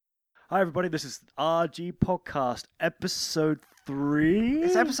Hi, everybody. This is RG Podcast, episode 3.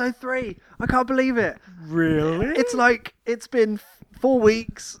 It's episode 3. I can't believe it. Really? It's like, it's been 4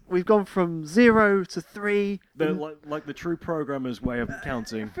 weeks. We've gone from 0 to 3. Like the true programmer's way of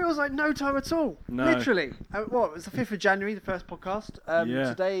counting. It feels like no time at all. No. Literally. It was the 5th of January, the first podcast. Yeah.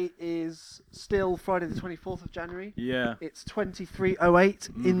 Today is still Friday the 24th of January. Yeah. It's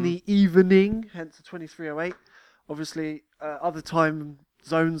 23:08 in the evening, hence the 23:08. Obviously, other time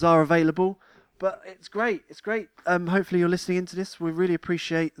zones are available, but it's great. It's great. Hopefully you're listening into this. We really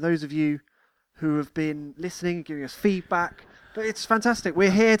appreciate those of you who have been listening and giving us feedback. But it's fantastic. We're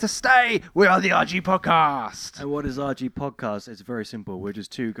here to stay. We are the RG Podcast. And what is RG Podcast? It's very simple. We're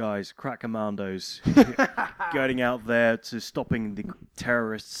just two guys, crack commandos, going out there to stopping the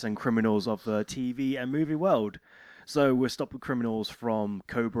terrorists and criminals of the TV and movie world. So we're stopping criminals from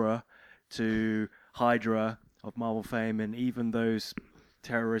Cobra to Hydra of Marvel fame, and even those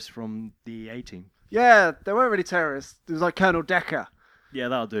terrorists from the A-Team. Yeah, they weren't really terrorists. It was like Colonel Decker, Yeah,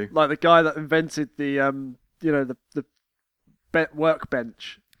 that'll do. like the guy that invented the the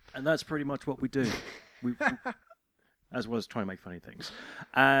workbench. And that's pretty much what we do. We as well as trying to make funny things.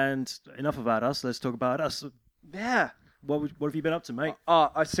 And enough about us. Let's talk about us. Yeah. What have you been up to, mate?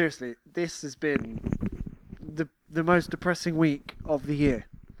 I seriously, this has been the most depressing week of the year.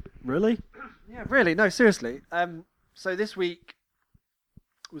 Really? Yeah, really. No, seriously. So this week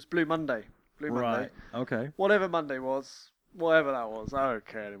was Blue Monday. Blue Monday. Right. Okay. Whatever Monday was, whatever that was, I don't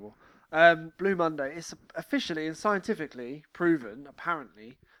care anymore. Blue Monday. It's officially and scientifically proven,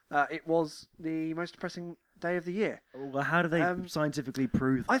 apparently, it was the most depressing day of the year. Well, how do they scientifically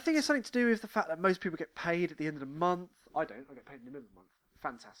prove that? I think it's something to do with the fact that most people get paid at the end of the month. I don't. I get paid in the middle of the month.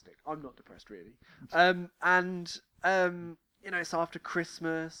 Fantastic. I'm not depressed, really. It's after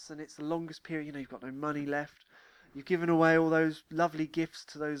Christmas and it's the longest period. You've got no money left. You've given away all those lovely gifts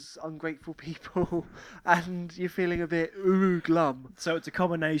to those ungrateful people, and you're feeling a bit glum. So it's a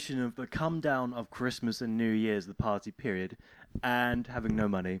combination of the come down of Christmas and New Year's, the party period, and having no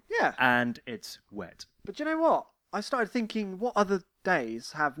money. Yeah. And it's wet. But you know what? I started thinking, what other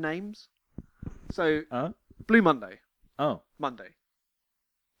days have names? So, Blue Monday, Oh, Monday.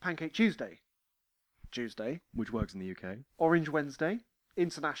 Pancake Tuesday, Tuesday. which works in the UK. Orange Wednesday,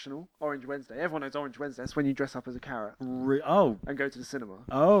 International Orange Wednesday. Everyone knows Orange Wednesday. That's when you dress up as a carrot Oh, and go to the cinema.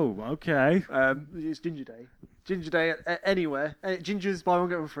 okay. It's Ginger Day. Ginger Day anywhere. Ginger's buy one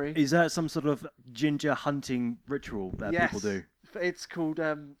get one free. Is that some sort of ginger hunting ritual that Yes. people do? It's called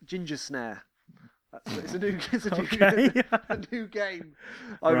Ginger Snare. It's a new Okay. a new game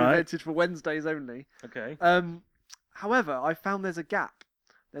I've Right. invented for Wednesdays only. Okay. However, I found there's a gap.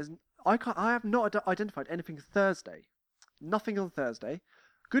 I have not identified anything Thursday. Nothing on Thursday.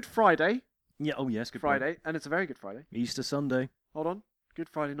 Good Friday. Yeah. Oh, yes. Good Friday, and it's a very good Friday. point. Easter Sunday. Hold on. Good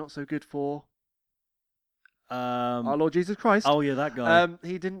Friday, not so good for Our our Lord Jesus Christ. Oh yeah, that guy.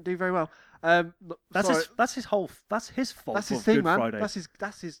 He didn't do very well. That's sorry. his. That's his whole. That's his fault. That's his for thing, Good man. Friday.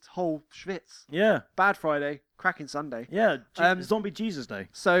 That's his whole schwitz. Yeah. Bad Friday, cracking Sunday. Yeah. Zombie Jesus Day.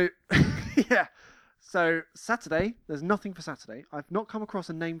 So, yeah. So Saturday, there's nothing for Saturday. I've not come across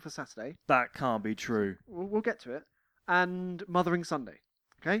a name for Saturday. That can't be true. We'll get to it. And Mothering Sunday.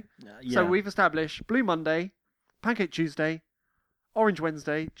 Okay. Yeah. So we've established Blue Monday, Pancake Tuesday, Orange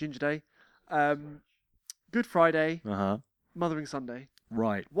Wednesday, Ginger Day, Good Friday, Mothering Sunday.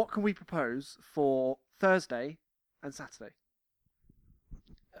 Right. What can we propose for Thursday and Saturday?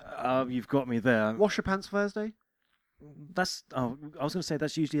 You've got me there. Wash your pants Thursday, That's. Oh, I was going to say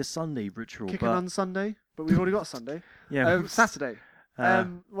that's usually a Sunday ritual, kick but on Sunday, but we've already got Sunday. yeah. Saturday.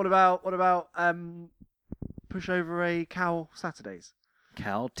 What about push over a cow Saturdays?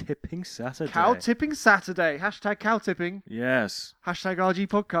 Cow tipping Saturday. Cow tipping Saturday. Hashtag cow tipping. Yes. Hashtag RG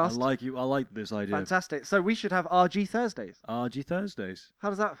podcast. I like this idea. Fantastic. So we should have RG Thursdays. RG Thursdays. How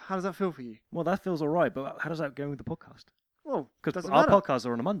does that feel for you? Well, that feels all right, but how does that go with the podcast? Well, Because doesn't our matter. podcasts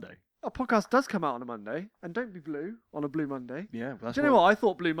are on a Monday. Our podcast does come out on a Monday, and don't be blue on a Blue Monday. Yeah. That's Do you know what? I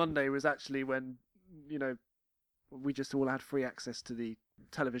thought Blue Monday was actually when, we just all had free access to the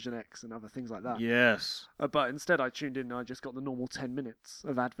Television X and other things like that. Yes. But instead I tuned in and I just got the normal 10 minutes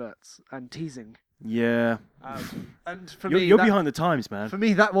of adverts and teasing. Yeah. And for You're me, behind the times, man. for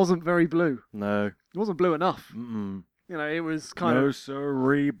me, that wasn't very blue. No. It wasn't blue enough. Mm-mm. It was kind No of...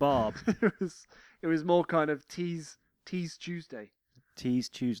 sirree, Bob. it was more kind of tease Tuesday. Tease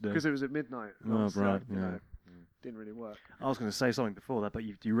Tuesday. Because it was at midnight. Oh, Obviously, right, yeah. Didn't really work. I was going to say something before that, but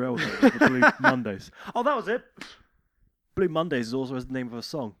you derailed it with the Blue Mondays. Oh, that was it. Blue Mondays is also the name of a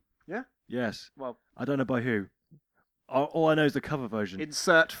song. Yeah? Yes. Well, I don't know by who. All I know is the cover version.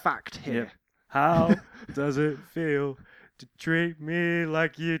 insert fact here. Yep. How does it feel to treat me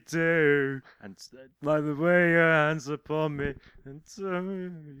like you do, and by the way your hands upon me, and tell me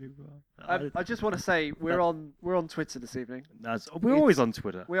who you are. I just want to say we're on Twitter this evening. We're always on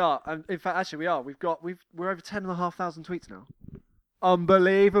Twitter. We are, and in fact, actually, we are. We're over 10,500 tweets now.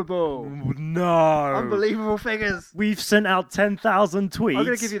 Unbelievable! No, Unbelievable figures. We've sent out 10,000 tweets. I'm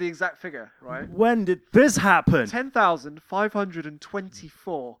going to give you the exact figure, right? When did this happen?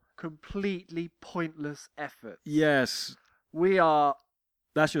 10,524 completely pointless efforts. Yes, We are.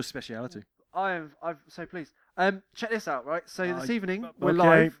 that's your speciality. I'm so pleased. Check this out, right? So this evening we're okay,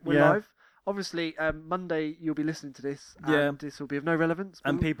 live. We're yeah. live. Obviously, Monday you'll be listening to this, and Yeah. this will be of no relevance.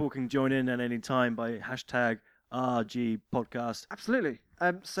 And people can join in at any time by hashtag RG podcast. Absolutely.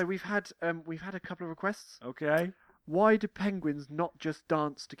 So we've had a couple of requests. Okay. Why do penguins not just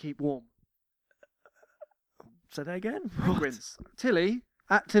dance to keep warm? Say that again. Penguins. Tilly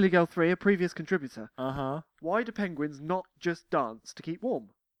at TillyGirl3, a previous contributor. Uh-huh. Why do penguins not just dance to keep warm?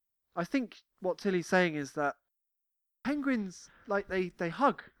 I think what Tilly's saying is that penguins, like, they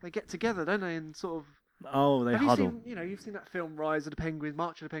hug, they get together, don't they? And sort of. Oh, they Have huddle. you seen, you've seen that film Rise of the Penguins,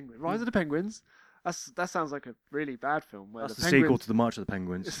 March of the Penguins. Rise of the Penguins. That sounds like a really bad film. Where That's the the sequel penguins, to the March of the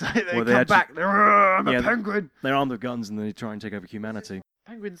Penguins. it's like they where come back. I'm a Yeah, penguin. They're armed with guns and they try and take over humanity.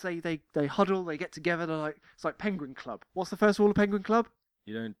 Penguins, they huddle, they get together. It's like Penguin Club. What's the first rule of Penguin Club?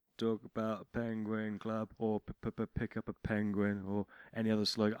 You don't talk about a penguin club or pick up a penguin or any other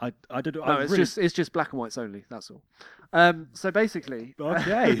slogan. I did. No, I it's really, it's just black and whites only. That's all. So basically,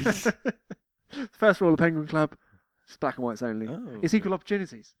 Okay. first rule of Penguin Club, it's black and whites only. Oh, It's equal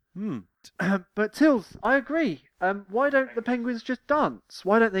opportunities. Hmm. But Tills, I agree. Why don't the penguins just dance?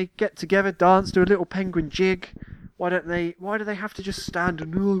 Why don't they get together, dance, do a little penguin jig? Why do they have to just stand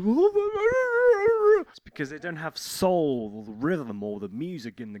and? It's because they don't have soul or the rhythm or the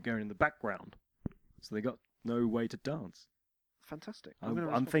music going in the background, so they got no way to dance. Fantastic.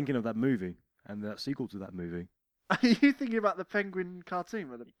 I'm thinking of that movie and that sequel to that movie. Are you thinking about the penguin cartoon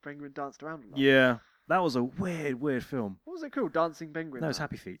where the penguin danced around a lot? Yeah, that was a weird film. What was it called? Dancing Penguin? No, it's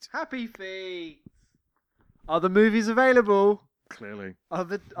Happy Feet. Happy Feet. Are the movies available? Clearly. Are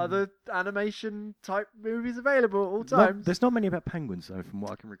the animation type movies available at all No, times? there's not many about penguins though, from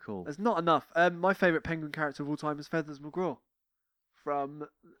what I can recall. There's not enough. My favourite penguin character of all time is Feathers McGraw from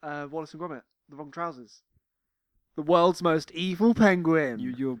Wallace and Gromit, The Wrong Trousers. The world's most evil penguin.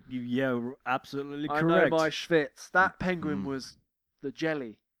 You're absolutely I correct. know my schwitz. That penguin was the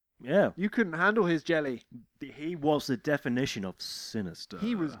jelly. Yeah, You couldn't handle his jelly. he was the definition of sinister.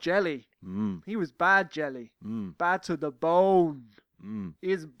 He was jelly. Mm, He was bad jelly. mm, Bad to the bone. mm.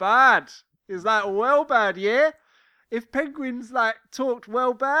 Is bad. Is like well bad, yeah? If penguins like talked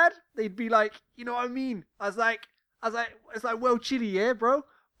well bad, they'd be like, you know what I mean? I was like, it's like well chilly, yeah, bro.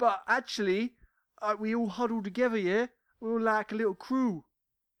 But actually, we all huddle together, yeah. We're all like a little crew,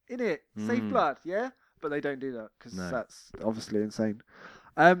 innit? Safe blood, yeah. But they don't do that because that's obviously insane.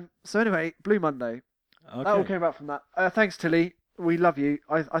 So anyway, Blue Monday. Okay. That all came out from that. Thanks, Tilly. We love you.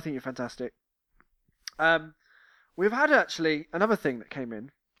 I think you're fantastic. We've had actually another thing that came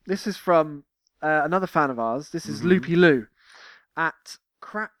in. This is from another fan of ours. This is Loopy Lou at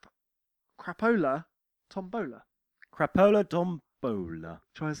Crapola Tombola. Crapola Tombola.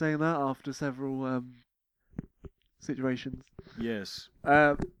 Try saying that after several situations. Yes.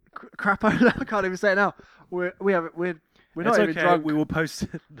 Crapola. I can't even say it now. We're not It's even okay. drunk. We will post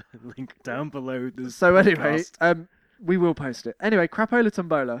the link down below. This So anyway, podcast. we will post it. Anyway, Crapola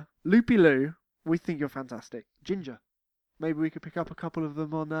Tombola, Loopy Lou, we think you're fantastic. Ginger. Maybe we could pick up a couple of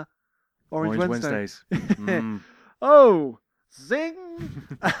them on Orange Wednesday. Wednesdays. Mm. Oh, zing!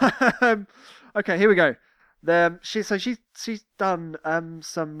 Okay, here we go. She's done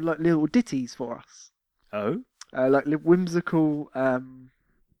some like little ditties for us, Oh. like whimsical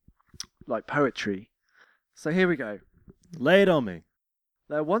like poetry. So here we go. Lay it on me.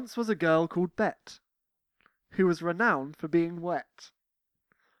 There once was a girl called Bet, who was renowned for being wet.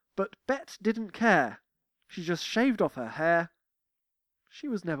 But Bet didn't care. She just shaved off her hair. She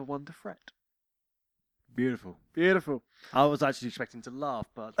was never one to fret. Beautiful. Beautiful. I was actually expecting to laugh,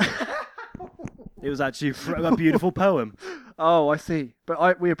 but it was actually a beautiful poem. Oh, I see.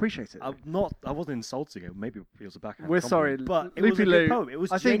 But we appreciate it. I wasn't insulting it. Maybe it was a backhand. We're compliment, sorry, but it was a Loopy Lou. good poem. It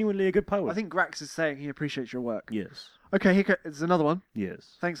was I think- genuinely a good poem. I think Grax is saying he appreciates your work. Yes. Okay, there's another one.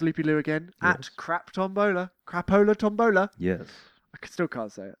 Yes. Thanks, Loopy Lou, again. Yes. At Crapola Tombola. Yes. Still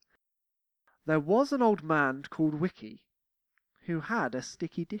can't say it. There was an old man called Wiki who had a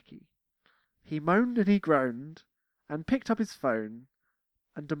sticky dicky. He moaned and he groaned and picked up his phone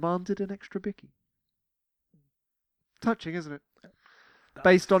and demanded an extra bicky. Touching, isn't it?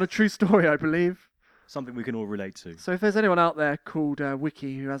 Based on a true story, I believe. something we can all relate to. So if there's anyone out there called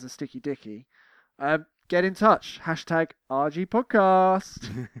Wiki who has a sticky dicky, get in touch. Hashtag RG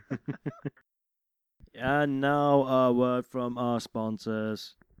Podcast. And now a word from our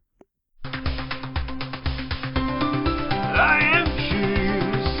sponsors. I am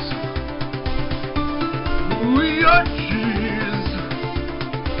cheese. We are cheese.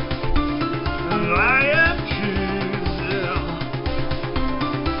 I am cheese.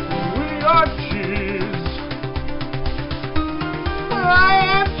 We are cheese. I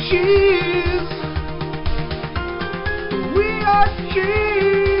am cheese. We are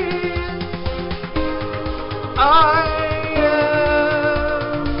cheese. I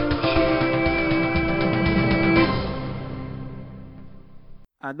am cheese.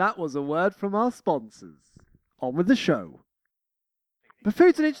 And that was a word from our sponsors. On with the show. But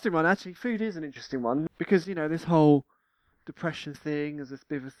food's an interesting one, actually. Food is an interesting one because, this whole depression thing is a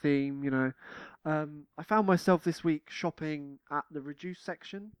bit of a theme, I found myself this week shopping at the reduced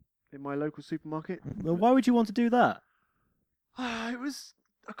section in my local supermarket. Well, why would you want to do that? It was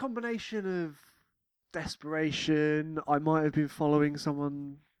a combination of desperation. I might have been following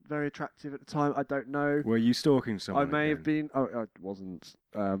someone very attractive at the time. I don't know. Were you stalking someone? I may have again? been. Oh, I wasn't.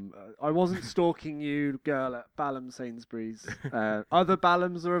 I wasn't stalking you, girl, at Balham Sainsbury's. Other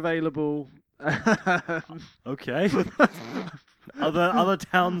Balhams are available. Okay. other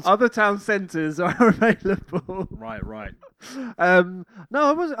towns. Other town centres are available. Right. No,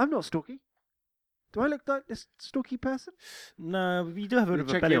 I wasn't. I'm not stalky. Do I look like this stalky person? No, you do have a bit of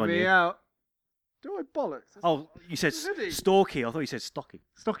a You're belly checking on me you. out. Do I bollocks? That's Oh, you said Really? stalky. I thought you said stocky.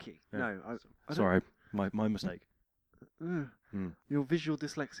 stocky. Yeah. No, I don't- Sorry, my mistake. Ugh. Hmm. Your visual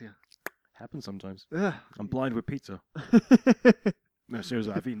dyslexia. Happens sometimes. Ugh. I'm blind with pizza. No,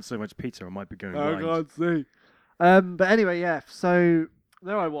 seriously, I've eaten so much pizza, I might be going I blind. can't see. But anyway, yeah. So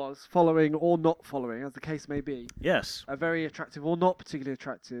there I was, following or not following, as the case may be, Yes, a very attractive or not particularly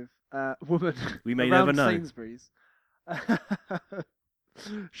attractive woman. we may around never know. Sainsbury's.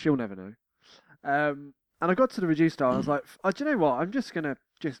 She'll never know. And I got to the reduced aisle. I was like, oh, do you know what? I'm just gonna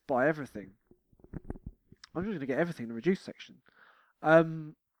buy everything. I'm just gonna get everything in the reduced section.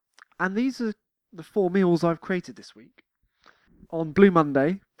 And these are the 4 meals I've created this week. On Blue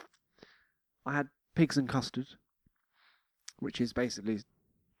Monday, I had pigs and custard, which is basically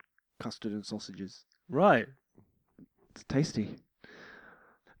custard and sausages. Right. It's tasty.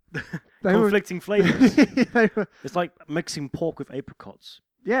 They were- Conflicting flavours. They were- It's like mixing pork with apricots.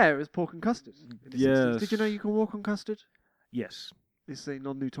 yeah, it was pork and custard. in this instance. Did you know Yes. you can walk on custard? Yes, It's a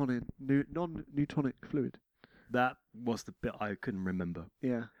non-Newtonic fluid. that was the bit I couldn't remember.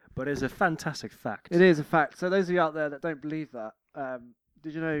 Yeah, But it's a fantastic fact. it is a fact. So those of you out there that don't believe that,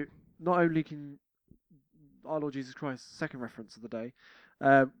 did you know not only can our Lord Jesus Christ, second reference of the day,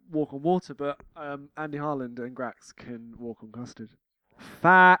 walk on water, but Andy Harland and Grax can walk on custard.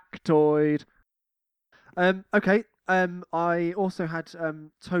 Factoid. Okay. I also had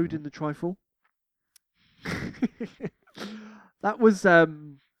toad in the trifle. That was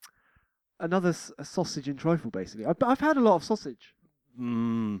another a sausage in trifle, basically. I've had a lot of sausage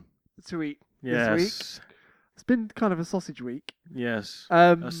to eat this week. Yes. It's been kind of a sausage week. Yes.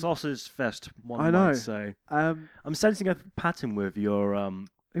 A A sausage fest, one I know. might say. I'm sensing a pattern with your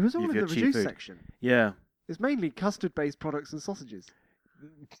It was all You've in the got cheap reduced food. section. yeah. It's mainly custard-based products and sausages.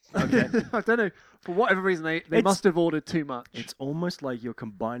 Okay. I don't know. For whatever reason, they It's- must have ordered too much. It's almost like you're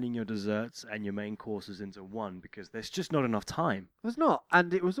combining your desserts and your main courses into one because there's just not enough time. It was not,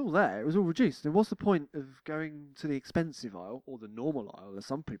 and it was all there. It was all reduced. And what's the point of going to the expensive aisle, or the normal aisle, as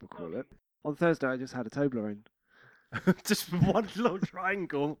some people call it? On Thursday, I just had a Toblerone. Just one little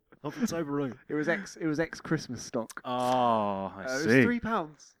triangle of the Toblerone. It was ex Christmas stock. Oh, I It was see.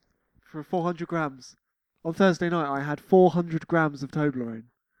 £3 for 400 grams. On Thursday night, I had 400 grams of Toblerone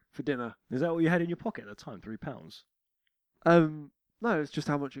for dinner. Is that what you had in your pocket at the time? £3? No, it's just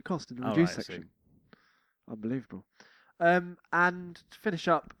how much it cost in the Oh, reduced right, I see. section. Unbelievable. And to finish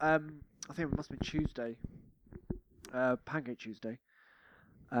up, I think it must have been Tuesday, Pancake Tuesday.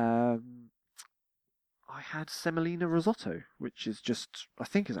 I had semolina risotto, which is just, I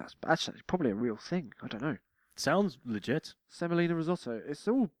think is actually probably a real thing. I don't know. Sounds legit. Semolina risotto. It's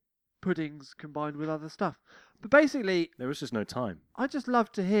all puddings combined with other stuff. But basically, There was just no time. I just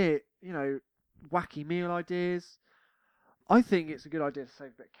love to hear, wacky meal ideas. I think it's a good idea to save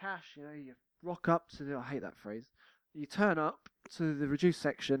a bit of cash. You rock up to I hate that phrase. You turn up to the reduced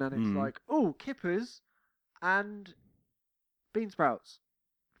section and it's like, oh, kippers and bean sprouts.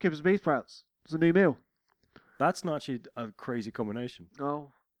 Kippers and bean sprouts. It's a new meal. That's not actually a crazy combination.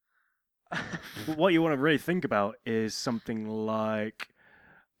 Oh. But what you want to really think about is something like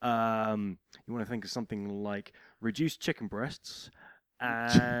You want to think of something like reduced chicken breasts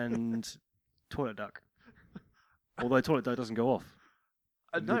and toilet duck. Although toilet duck doesn't go off.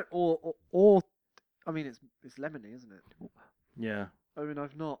 No, or, I mean, it's lemony, isn't it? Yeah. I mean,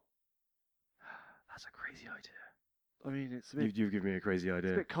 I've not. That's a crazy idea. I mean, it's a bit, You've given me a crazy it's a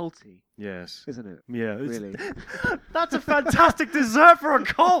idea. bit culty, Yes. isn't it? Yeah. Really. That's a fantastic dessert for a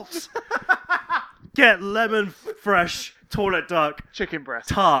cult. Get lemon fresh toilet duck Chicken breast.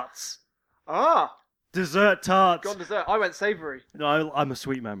 tarts. Ah, Dessert tarts. gone dessert. I went savoury. No, I'm a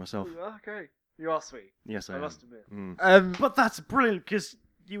sweet man myself. Okay, you are sweet. Yes, I I am. must admit. Mm. But that's brilliant because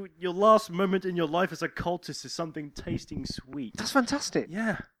your last moment in your life as a cultist is something tasting sweet. That's fantastic.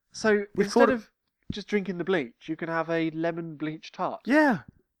 Yeah. So We've instead got of just drinking the bleach, you can have a lemon bleach tart. Yeah.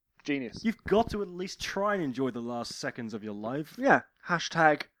 Genius. You've got to at least try and enjoy the last seconds of your life. Yeah.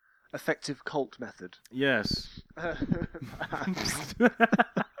 Hashtag effective cult method. Yes.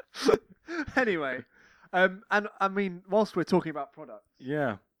 Anyway, and I mean, whilst we're talking about products,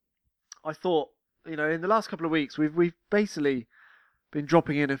 Yeah. I thought, in the last couple of weeks, we've basically been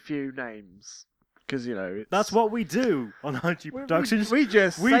dropping in a few names because it's, That's what we do on IG Productions. We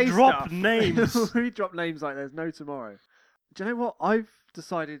just We say drop stuff. names. We drop names like there's no tomorrow. Do you know what? I've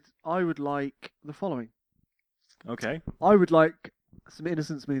decided I would like the following. Okay. I would like some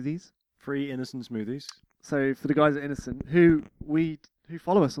innocent smoothies. Free innocent smoothies. So for the guys at Innocent who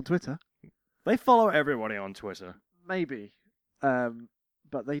follow us on Twitter, They follow everybody on Twitter. maybe,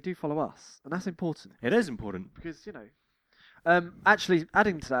 but they do follow us, and that's important It is important. because Actually,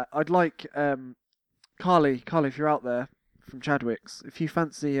 adding to that, I'd like Carly, if you're out there from Chadwick's, if you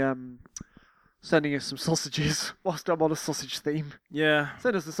fancy sending us some sausages whilst I'm on a sausage theme, Yeah.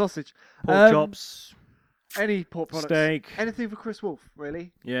 send us the sausage. Pork chops. Any pork products, Steak. anything for Chris Wolf,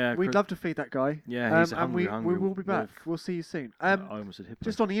 really. Yeah. We'd love to feed that guy. Yeah, he's a and we hungry will be back. wolf. We'll see you soon. I almost said hippo.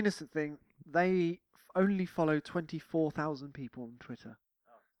 Just on the Innocent thing, they only follow 24,000 people on Twitter.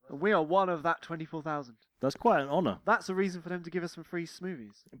 And we are one of that 24,000. That's quite an honour. That's a reason for them to give us some free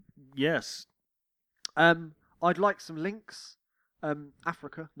smoothies. Yes. I'd like some links.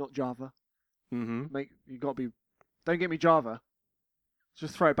 Africa, not Java. Mm-hmm. Mate, don't get me Java.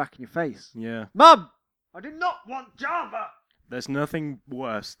 Just throw it back in your face. Yeah. Mum! I did not want Java! There's nothing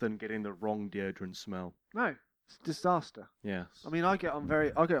worse than getting the wrong deodorant smell. No, it's a disaster. Yes. I mean, I get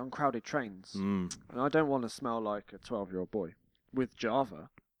on crowded trains, Mm. and I don't want to smell like a 12-year-old boy with Java.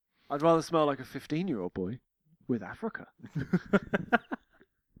 I'd rather smell like a 15-year-old boy with Africa.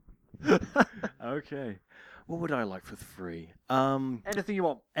 Okay. What would I like for free? Anything you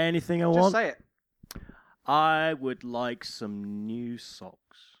want. Anything I Just want. say it. I would like some new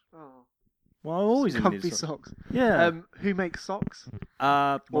socks. Oh, Well, I'm always in comfy new socks. socks. Yeah. Who makes socks?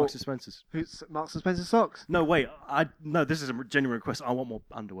 Marks and Spencer's. Who's Marks and Spencer socks? No, wait. No, this is a genuine request. I want more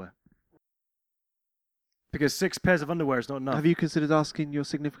underwear. Because 6 pairs of underwear is not enough. Have you considered asking your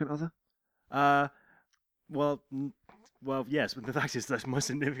significant other? Well, yes, but the fact is that my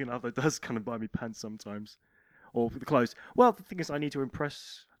significant other does kind of buy me pants sometimes, or the clothes. Well, the thing is, I need to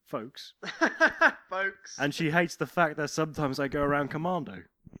impress folks, Folks. and she hates the fact that sometimes I go around commando.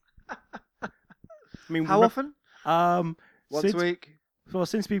 I mean, How often? Once Once a week. Well,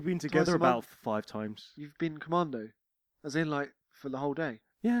 since we've been together a about month? 5 times. You've been commando, as in like for the whole day.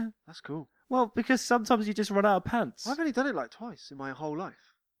 Yeah. That's cool. Well, because sometimes you just run out of pants. I've only done it like twice in my whole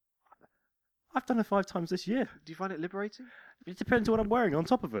life. I've done it 5 times this year. Do you find it liberating? It depends on what I'm wearing on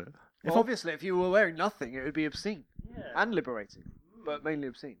top of it. Well, obviously, if you were wearing nothing, it would be obscene Yeah. and liberating, but mainly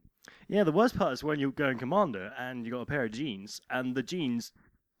obscene. Yeah, the worst part is when you're going commando and you got a pair of jeans and the jeans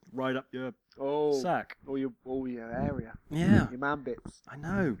ride up your Oh, sack. or your area, Yeah, your man bits, I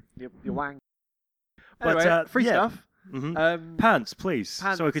know. your wang. But, Anyway, free yeah. stuff. Hmm. Pants, please, so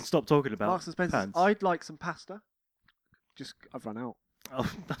I can Pants. stop talking about Marks and Spencer's. pants. I'd like some pasta. I've run out. Oh,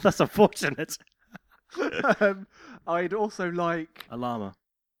 that's unfortunate. I'd also like. A llama.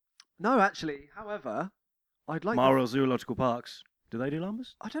 No, actually. However, I'd like. Marlborough Zoological Parks. Do they do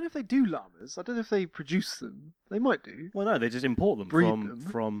llamas? I don't know if they do llamas. I don't know if they produce them. They might do. Well, no, they just import them Breed from them.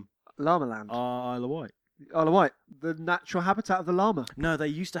 from Llama Land. Isle of Wight. Isle of Wight. The natural habitat of the llama. No, they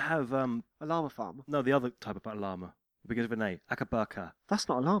used to have A llama farm. no, the other type of llama because of an A, Akabaka. That's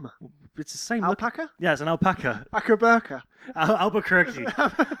not a llama. It's the same look. Alpaca? Yeah, it's an alpaca. Akaburka. Albuquerque.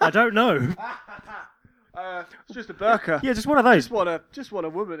 I don't know. It's just a burka. Yeah, just one of those. Just want a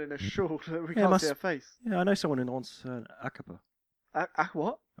woman in a shawl that we Yeah, can't must- see her face. Yeah, I know someone who wants an akaba.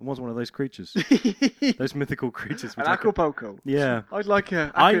 What? And was one of those creatures, An those mythical creatures. which I could- Acapulco. Yeah. I'd like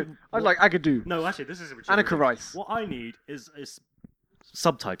a. I- I'd like Agadoo. No, actually, this is a Annika Rice. What I need is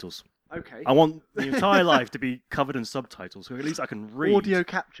subtitles. Okay. I want the entire life to be covered in subtitles, so at least I can read. Audio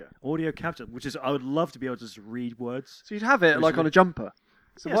capture. Audio capture, which is I would love to be able to just read words. So you'd have it like on a jumper.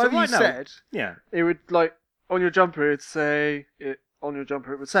 So Yeah, so whatever right you now- said, Yeah. it would like on your jumper it'd say it on your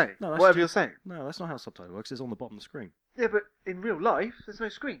jumper it would say No, that's whatever ju- you're saying. No, that's not how subtitle works. It's on the bottom of the screen. Yeah, but in real life there's no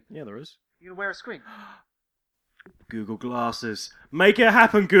screen. Yeah, there is. You're gonna wear a screen. Google Glasses. Make it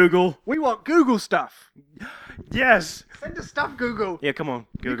happen, Google. We want Google stuff. Yes. Send us stuff, Google. Yeah, come on,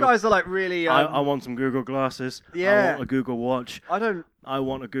 Google. You guys are like really. I want some Google Glasses. I Yeah. want a Google Watch. I don't. I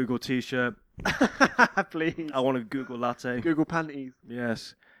want a Google T-shirt. Please. I want a Google Latte. Google panties.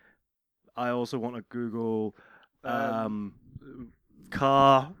 Yes. I also want a Google Um,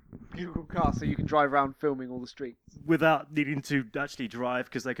 car Google car, so you can drive around filming all the streets. without needing to actually drive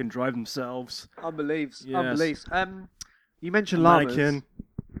because they can drive themselves. Unbeliefs. Yes. Unbeliefs. You mentioned llamas. Mannequin.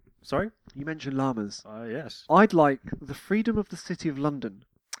 Sorry? You mentioned llamas. Yes. I'd like the freedom of the City of London,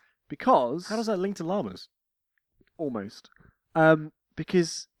 because How does that link to llamas? almost.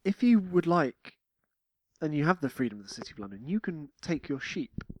 Because if you would like, and you have the freedom of the City of London, you can take your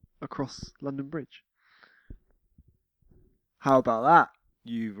sheep across London Bridge. How about that?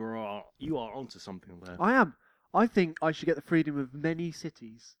 You are onto something there. I am. I think I should get the freedom of many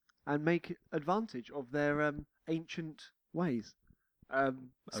cities and make advantage of their ancient ways,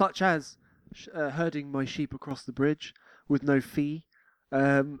 such as herding my sheep across the bridge with no fee,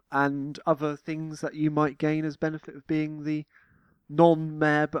 and other things that you might gain as benefit of being the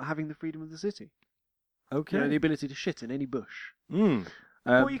non-mayor but having the freedom of the city. Okay. You know, the ability to shit in any bush. Mm.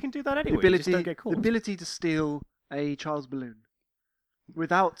 Well, you can do that anyway. You just don't get the caught. ability to steal a child's balloon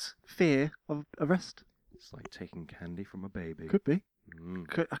without fear of arrest. It's like taking candy from a baby. Could be.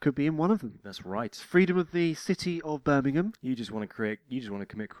 Mm. I could be in one of them. That's right. Freedom of the city of Birmingham. You just want to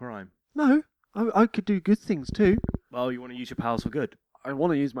commit crime. No, I could do good things too. Well, you want to use your powers for good. I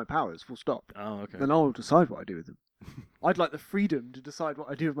want to use my powers, full stop. Oh, okay. Then I'll decide what I do with them. I'd like the freedom to decide what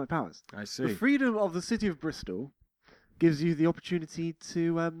I do with my powers. I The see. freedom of the city of Bristol gives you the opportunity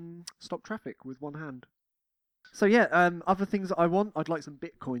to stop traffic with one hand. So yeah, other things that I want, I'd like some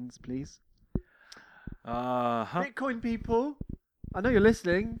bitcoins, please. Bitcoin people, I know you're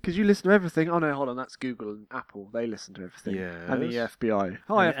listening because you listen to everything. Oh no, hold on, that's Google and Apple. They listen to everything. And the Yes. FBI.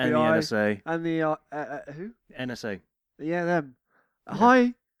 Hi And the FBI. NSA. And the who? NSA. Yeah, them. Yeah.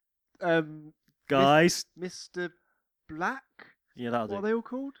 Hi, Guys. Mr. Black. Yeah, that'll What are do. they all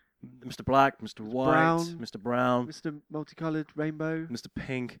called? Mr. Black, Mr. White, Brown. Mr. Brown, Mr. Multicolored Rainbow. Mr.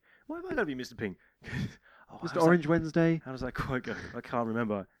 Pink. Why am I going to be Mr. Pink? Oh, Mr. Orange Wednesday. How does that quite go? I can't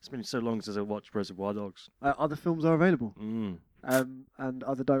remember. It's been so long since I watched Reservoir Dogs. Other films are available. Mm. And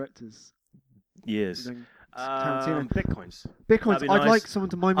other directors. Yes. Doing Tarantino. Bitcoins. Bitcoins. that'd be I'd nice. like someone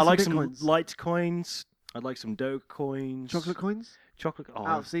to mine me I like some some bitcoins. light coins. I'd like some dough coins. Chocolate coins? Chocolate. Oh,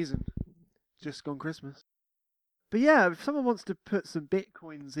 Out of season. Just gone Christmas. But yeah, if someone wants to put some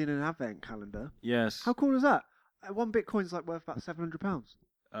bitcoins in an advent calendar, yes. how cool is that? One bitcoin's like worth about £700.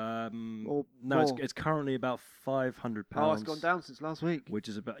 Or No, it's, more. it's currently about £500. Oh, it's gone down since last week. Which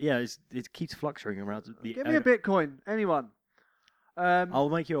is about it keeps fluctuating around. Give me a bitcoin, anyone. I'll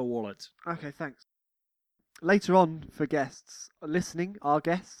make you a wallet. Okay, thanks. Later on, for guests listening, our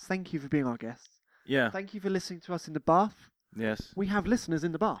guests, thank you for being our guests. Yeah. Thank you for listening to us in the bath. Yes. We have listeners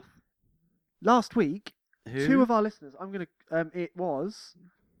in the bath. Last week, Who? two of our listeners, it was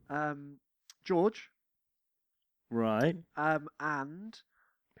George, Right. and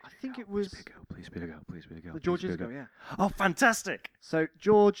I think it was Please be a girl. Please be a girl. the please George be a is girl. yeah. Oh, fantastic! So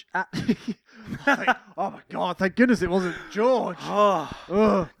George at oh my god, thank goodness it wasn't George. Oh,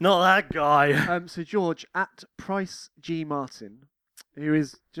 Ugh. not that guy. So George at Price G Martin, who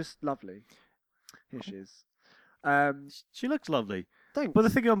is just lovely. Here she is. She looks lovely. Thanks. But the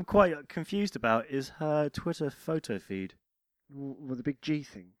thing I'm quite confused about is her Twitter photo feed. With the big G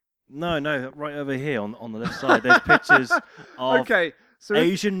thing. No, right over here on the left side. There's pictures of Okay, so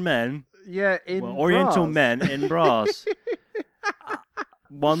Asian men, in Oriental bras. men in bras.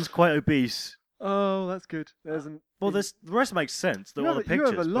 One's quite obese. Oh, that's good. There's an. Well, the rest makes sense. The you, have, other you pictures.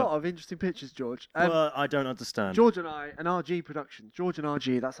 have a lot of interesting pictures, George. Well, I don't understand. George and I, and RG Productions. George and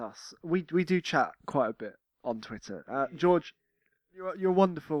RG, that's us. We do chat quite a bit on Twitter. George, you're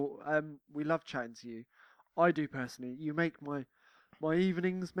wonderful. We love chatting to you. I do personally. You make my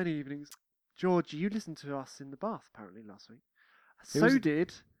evenings, many evenings. George, you listened to us in the bath apparently last week. Who So was it?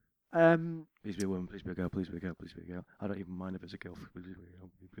 did. Please be a woman. Please be a girl. Please be a girl. Please be a girl. I don't even mind if it's a girl. Please be a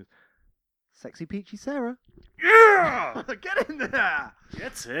girl. Sexy Peachy Sarah. Yeah! Get in there!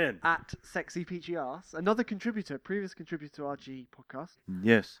 Get in. At Sexy Peachy Arse, another contributor, previous contributor to our G podcast.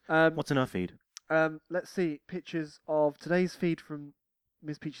 Yes. Um, What's in our feed? Let's see pictures of today's feed from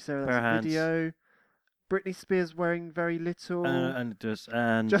Miss Peachy Sarah, Bare that's a hands. video. Britney Spears wearing very little. and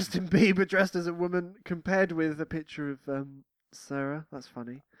Justin Bieber dressed as a woman compared with a picture of Sarah. That's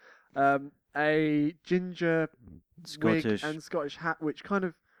funny. A ginger wig Scottish. and Scottish hat, which kind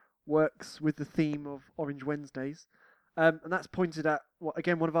of works with the theme of Orange Wednesdays. And that's pointed at,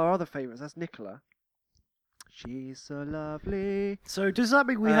 again, one of our other favourites. That's Nicola. She's so lovely. So does that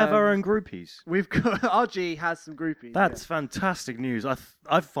mean we have our Um, own groupies? We've got RG has some groupies. That's fantastic news.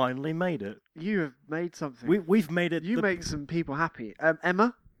 I've finally made it. yeah. You have made something. We've made it. you make some people happy.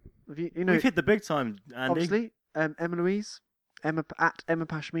 Emma, have you know We've hit the big time, Andy. obviously Emma Louise, Emma at Emma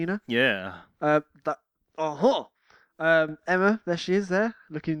Pashmina. Yeah. Emma, there she is there,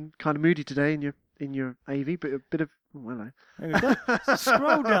 looking kind of moody today in your AV, but a bit of hello. Hang on,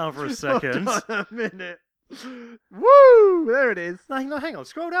 scroll down for a second. Hold on a minute. Woo! There it is. No, hang on.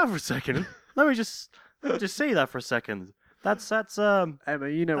 Scroll down for a second. let me just see that for a second. That's Emma,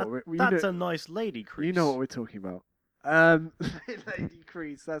 you know what we're that's a nice lady crease. you know what we're talking about. Lady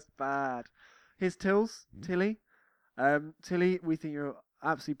Crease, that's bad. Here's Tilly. Tilly, we think you're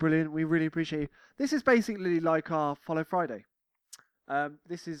absolutely brilliant. We really appreciate you. This is basically like our Follow Friday.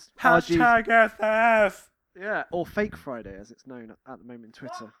 This is RG's, #FF. yeah, or Fake Friday as it's known at the moment on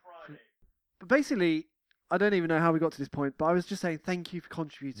Twitter. But basically, I don't even know how we got to this point, but I was just saying thank you for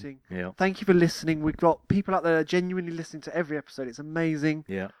contributing. Yeah. Thank you for listening. We've got people out there genuinely listening to every episode. It's amazing.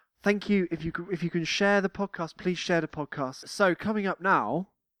 Yeah. Thank you. If you can share the podcast, please share the podcast. So coming up now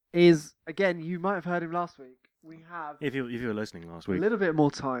is, again, you might have heard him last week. We have If you were listening last a week. little bit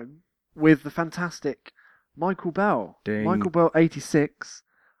more time with the fantastic Michael Bell. Ding. Michael Bell 86.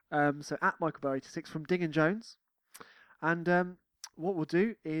 So at Michael Bell 86 from Ding and Jones. And what we'll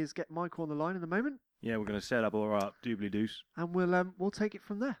do is get Michael on the line in a moment, Yeah, we're gonna set up all our doobly doos. and we'll take it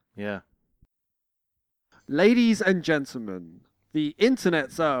from there. Yeah. Ladies and gentlemen, the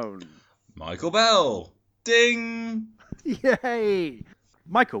Internet Zone. Michael Bell. Ding. Yay!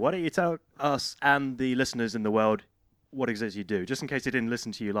 Michael, why don't you tell us and the listeners in the world what exactly you do, just in case they didn't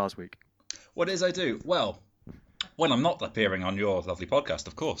listen to you last week. What it is I do? Well, when I'm not appearing on your lovely podcast,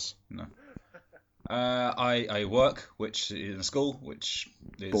 of course. No. I work, which in a school, which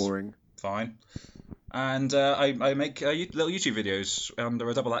is Boring. fine. And I make little YouTube videos under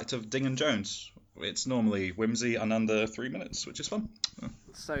a double act of Ding and Jones. It's normally whimsy and under 3 minutes, which is fun.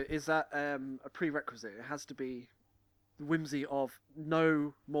 So is that a prerequisite? It has to be the whimsy of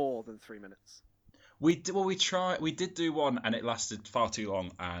no more than 3 minutes. We did do one, and it lasted far too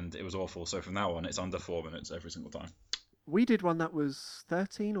long, and it was awful. So from now on, it's under 4 minutes every single time. We did one that was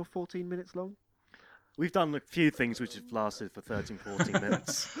 13 or 14 minutes long. We've done a few things which have lasted for 13, 14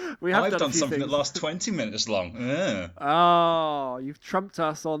 minutes. We have I've done, done a few something things. that lasts 20 minutes long. Yeah. Oh, you've trumped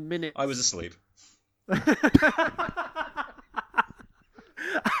us on minutes. I was asleep.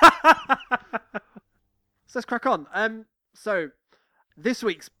 So let's crack on. So this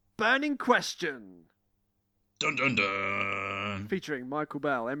week's burning question Dun dun dun. featuring Michael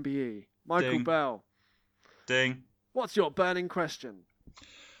Bell, MBE. Michael Ding. Bell, Ding. what's your burning question?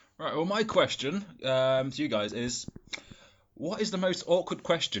 Right, well, my question to you guys is, what is the most awkward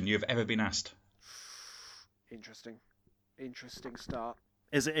question you've ever been asked? Interesting start.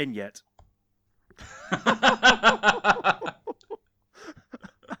 Is it in yet?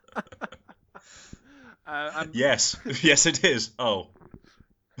 Yes. Yes, it is. Oh.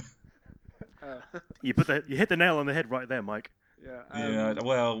 You hit the nail on the head right there, Mike. Yeah,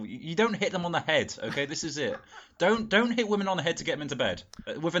 well, you don't hit them on the head, okay? This is it. Don't hit women on the head to get them into bed,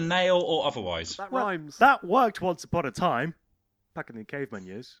 with a nail or otherwise. That Well, rhymes. That worked once upon a time, back in the caveman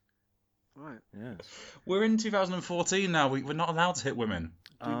years. Right. Yeah. We're in 2014 now. We're not allowed to hit women.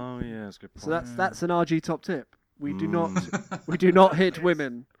 Oh yeah, that's a good point. So that's an RG top tip. We do not hit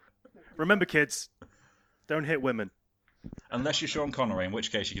women. Remember, kids, don't hit women. Unless you're Sean Connery, in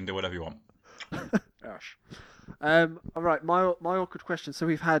which case you can do whatever you want. Gosh. All right, my awkward question. So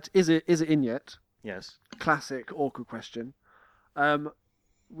we've had is it in yet? Yes. Classic awkward question.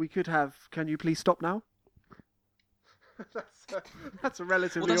 We could have. Can you please stop now? that's a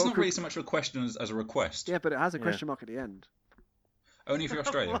relatively Well, that's not awkward. really so much a question as a request. Yeah, but it has a question mark at the end. Only if you're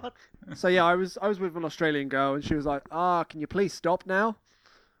Australian. So yeah, I was with an Australian girl, and she was like, can you please stop now?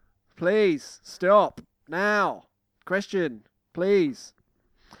 Please stop now. Question, please.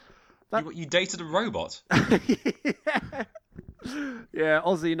 You dated a robot. Yeah,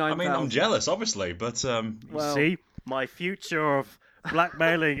 Aussie 9000. I mean, I'm jealous, obviously, but Well- See, my future of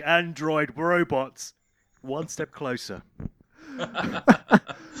blackmailing android robots, one step closer.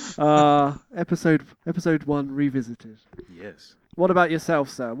 Episode 1 revisited. Yes. What about yourself,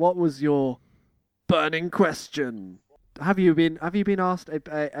 sir? What was your burning question? Have you been asked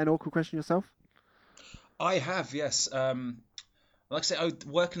an awkward question yourself? I have, yes. Like I say, I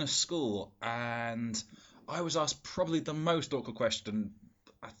work in a school, and I was asked probably the most awkward question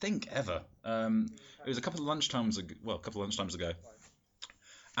I think ever. It was a couple of lunchtimes ago,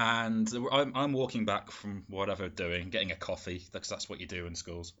 and I'm walking back from whatever doing, getting a coffee, because that's what you do in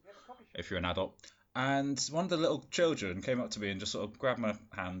schools if you're an adult. And one of the little children came up to me and just sort of grabbed my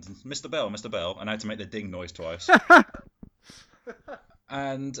hand, and, Mr. Bell, Mr. Bell, and I had to make the ding noise twice.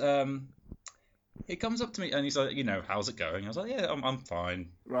 And he comes up to me and he's like, how's it going? I was like, yeah, I'm fine.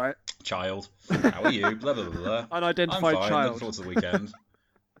 Right. Child, how are you? Blah, blah, blah, blah. Unidentified I'm fine, child. looking forward to the weekend.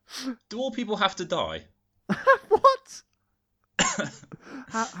 Do all people have to die? What?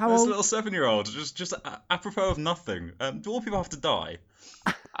 How This old? little 7-year-old, just apropos of nothing. Do all people have to die?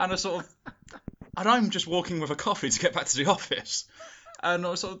 And I'm just walking with a coffee to get back to the office. And I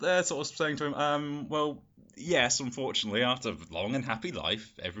was sort of there, sort of saying to him, well, yes, unfortunately, after a long and happy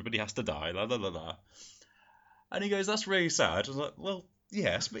life, everybody has to die, la la la la. And he goes, that's really sad. I was like, well,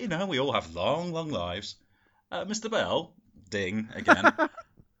 yes, but we all have long, long lives. Mr. Bell, ding again.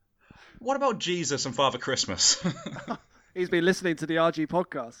 What about Jesus and Father Christmas? He's been listening to the RG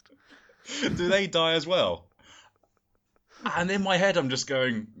podcast. Do they die as well? And in my head, I'm just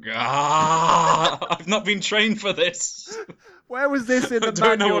going, I've not been trained for this. Where was this in the I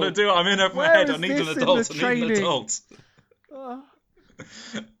don't know manual? what to do. I'm in over my Where head. is I need an this in adult. the I need an training? adult. Oh.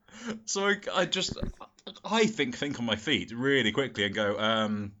 So I think on my feet really quickly and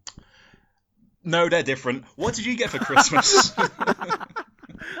go, no, they're different. What did you get for Christmas?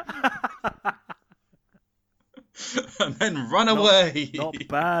 And then run away. Not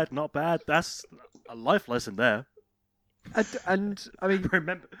bad. That's a life lesson there. And I mean,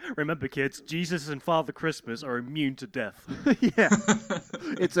 Remember, kids, Jesus and Father Christmas are immune to death. yeah,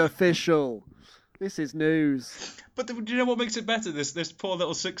 it's official. This is news. But do you know what makes it better? This poor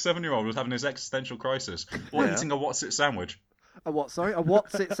little 6-7-year-old was having his existential crisis while Yeah. eating a what's it sandwich. A what? Sorry, a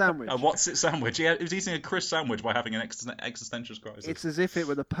what's it sandwich? A what's it sandwich. He was eating a crisp sandwich by having an existential crisis. It's as if it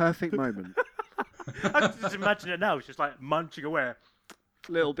were the perfect moment. I can just imagine it now. It's just like munching away.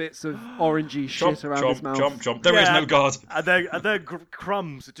 Little bits of orangey Chomp, shit around chomp, his mouth. chomp, chomp. There is Yeah, no God. And then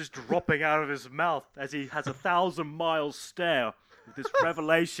crumbs are just dropping out of his mouth as he has a 1,000-mile stare with this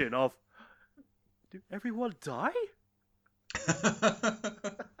revelation of, do everyone die?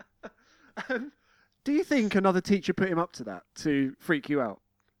 Do you think another teacher put him up to that to freak you out?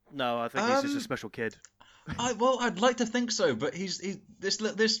 No, I think he's just a special kid. I'd like to think so, but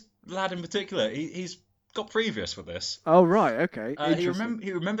this lad in particular, he's got previous for this. Oh right, okay. He Interesting.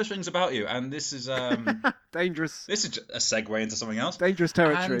 remembers things about you, and this is Dangerous this is a segue into something else.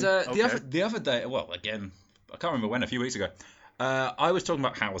 territory. And Okay. the other day, well, again, I can't remember when, a few weeks ago, I was talking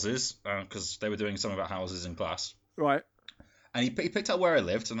about houses because they were doing something about houses in class. Right. And he picked out where I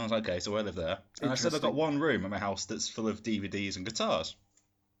lived, and I was like, okay, so I live there. And I said I've got Interesting. one room in my house that's full of DVDs and guitars.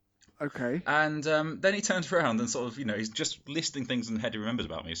 Okay. And then he turns around and sort of, he's just listing things in the head he remembers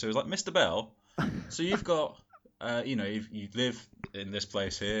about me. So he's like, Mr. Bell, so you've got, you live in this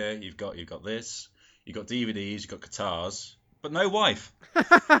place here. You've got this. You've got DVDs. You've got guitars, but no wife.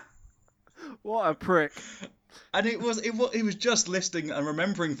 What a prick. And it was just listing and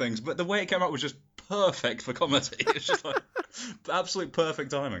remembering things, but the way it came out was just perfect for comedy. It's just like absolute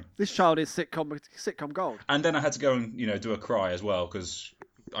perfect timing. This child is sitcom gold. And then I had to go and do a cry as well because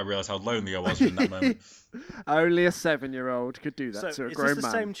I realised how lonely I was in that moment. Only a 7-year-old could do that So to a is grown this the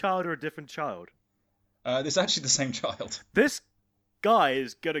man. same child or a different child? This is actually the same child. This guy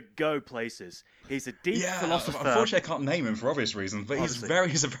is gonna go places. He's a deep philosopher. Unfortunately, I can't name him for obvious reasons, but he's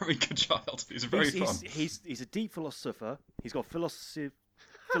Obviously. a very good child. He's very fun. He's a deep philosopher. He's got philosophy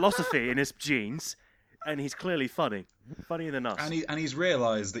in his genes, and he's clearly funnier than us. And he's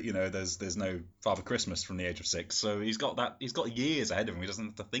realised that there's no Father Christmas from the age of 6, so he's got years ahead of him. He doesn't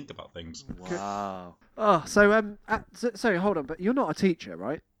have to think about things. Wow. Oh, so so hold on, but you're not a teacher,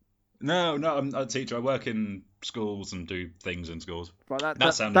 right? No, I'm a teacher. I work in schools and do things in schools. Right,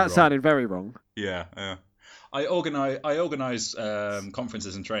 That sounded that wrong. sounded very wrong. Yeah. I organise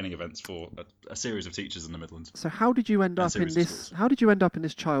conferences and training events for a series of teachers in the Midlands. So how did you end And up in series of this? schools. How did you end up in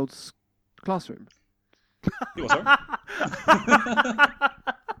this child's classroom? You what, sorry?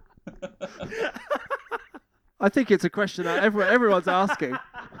 I think it's a question that everyone's asking.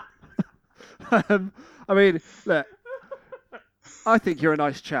 I mean, look, I think you're a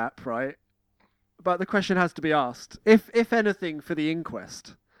nice chap, right? But the question has to be asked. If anything, for the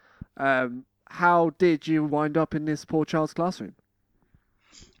inquest, how did you wind up in this poor child's classroom?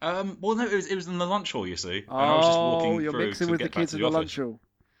 Well, no, it was in the lunch hall, you see. And I was just walking you're through mixing to with the get back kids to in the the office. lunch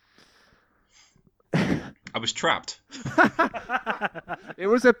hall. I was trapped. It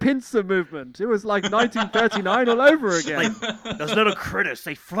was a pincer movement. It was like 1939 all over again. Those little critters,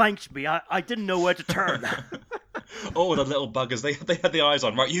 they flanked me. I didn't know where to turn. Oh, the little buggers. They had the eyes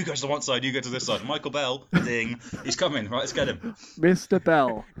on. Right, you go to the one side, you go to this side. Michael Bell, ding. He's coming. Right, let's get him. Mr.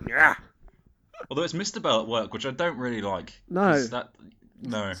 Bell. Yeah. Although it's Mr. Bell at work, which I don't really like. No. 'Cause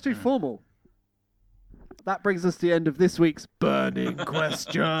no. It's too formal. That brings us to the end of this week's Burning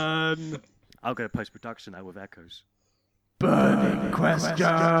Question. I'll go post-production now with echoes. Burning Question.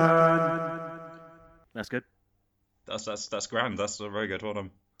 That's good. That's grand. That's a very good one. Do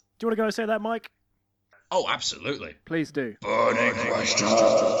you want to go and say that, Mike? Oh, absolutely. Please do. Burning question.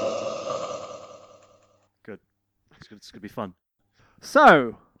 Good. It's going to be fun.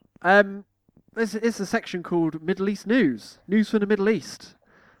 So, this is a section called Middle East News. News from the Middle East.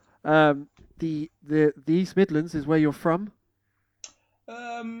 The East Midlands is where you're from.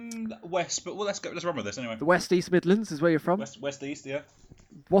 West, but let's run with this anyway. The West East Midlands is where you're from. West East, yeah.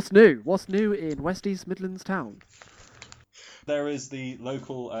 What's new? What's new in West East Midlands town? There is the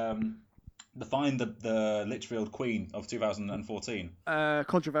local, the Litchfield Queen of 2014.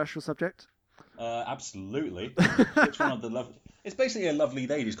 Controversial subject. Absolutely. Which one of the It's basically a lovely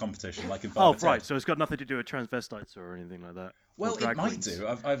ladies competition, like in Oh, Five right. So it's got nothing to do with transvestites or anything like that. Well, Or drag it might queens.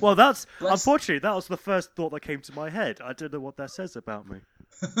 do. Well, Let's- unfortunately, that was the first thought that came to my head. I don't know what that says about me.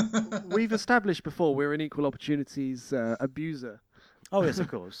 We've established before we're an equal opportunities abuser. Oh, yes, of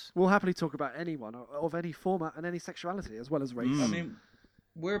course. We'll happily talk about anyone of any format and any sexuality as well as race. I mean,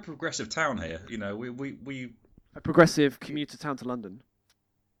 we're a progressive town here. You know, we A progressive commuter town to London.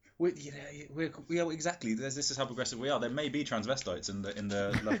 we are exactly. This is how progressive we are. There may be transvestites in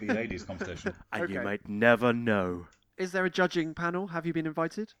the lovely ladies competition. And you Okay. might never know. Is there a judging panel? Have you been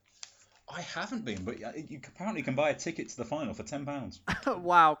invited? I haven't been, but you apparently can buy a ticket to the final for £10.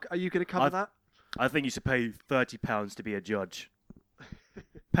 Wow. Are you going to cover I've- that? I think you should pay £30 to be a judge.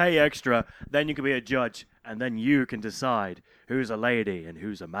 Pay extra, then you can be a judge, and then you can decide who's a lady and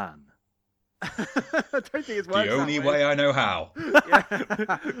who's a man. I don't think it's worked The only that way I know how.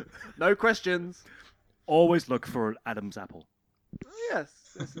 No questions. Always look for an Adam's apple. Yes,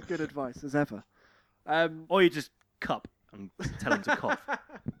 this is good advice as ever. Or you just cup and tell them to cough.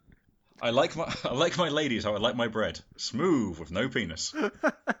 I like my ladies how I like my bread. Smooth with no penis.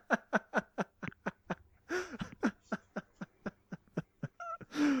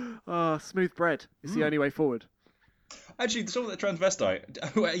 Smooth bread is the only way forward. Actually, some of the transvestite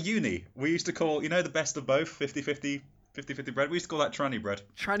at uni, we used to call, the best of both, 50-50 bread. We used to call that tranny bread.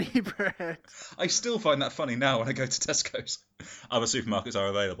 Tranny bread. I still find that funny now when I go to Tesco's. Other supermarkets are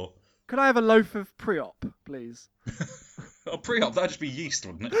available. Could I have a loaf of pre-op, please? Oh, pre-op, that'd just be yeast,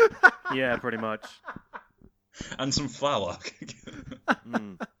 wouldn't it? Yeah, pretty much. And some flour.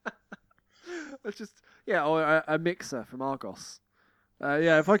 It's just or a mixer from Argos.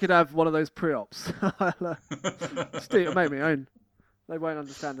 If I could have one of those pre-ops, I'll make me own. They won't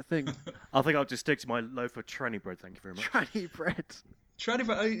understand a thing. I think I'll just stick to my loaf of tranny bread, thank you very much. Tranny bread. Tranny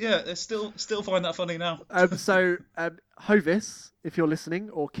bread, yeah, they still find that funny now. Hovis, if you're listening,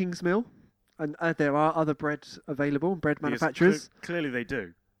 or Kingsmill, and there are other bread available, bread manufacturers. Clearly they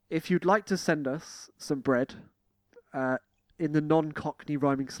do. If you'd like to send us some bread, in the non-Cockney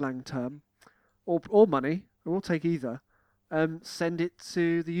rhyming slang term, or money, we'll take either. Send it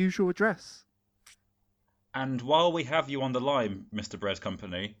to the usual address. And while we have you on the line, Mr. Bread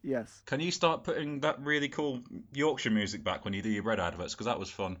Company, Yes. can you start putting that really cool Yorkshire music back when you do your bread adverts? Because that was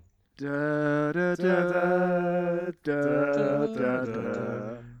fun. Da, da, da, da, da,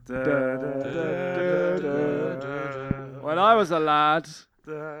 da. When I was a lad,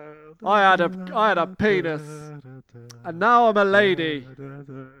 I had a penis, and now I'm a lady.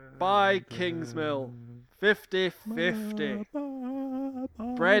 By Kingsmill, 50-50.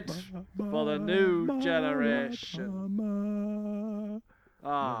 Bread for the new generation.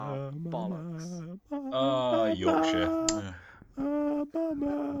 Ah, bollocks. Yorkshire. Yeah.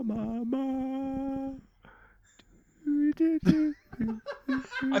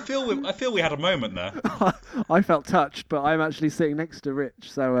 I feel we had a moment there. I felt touched, but I'm actually sitting next to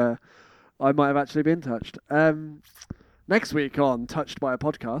Rich, so I might have actually been touched. Next week on Touched by a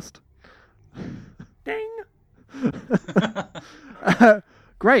Podcast. Ding!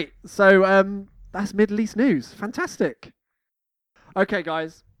 Great. So that's Middle East news. Fantastic. Okay,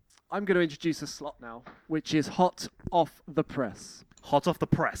 guys. I'm going to introduce a slot now, which is Hot Off the Press. Hot off the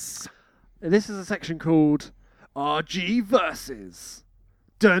press. This is a section called RG Versus.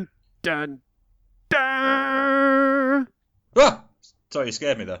 Dun, dun, dun. Ah! Sorry, you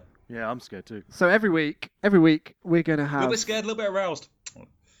scared me there. Yeah, I'm scared too. So every week we're going to A have... little bit scared, a little bit aroused.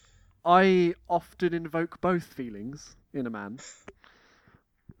 I often invoke both feelings in a man.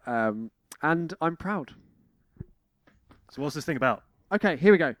 And I'm proud. So what's this thing about? Okay,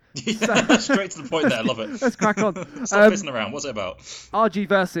 here we go. Straight to the point there. I love it. Let's crack on. Stop pissing around. What's it about? RG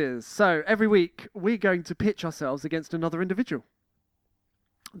versus. So every week we're going to pitch ourselves against another individual.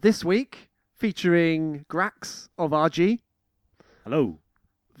 This week featuring Grax of RG Hello.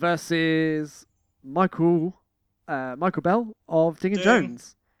 versus Michael Bell of Ding and Ding.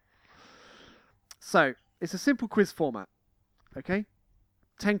 Jones. So it's a simple quiz format. Okay,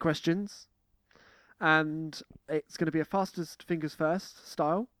 10 questions, and it's going to be a fastest fingers first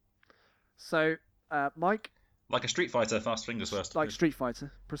style. So Mike, Like a Street Fighter, fast fingers first. like Street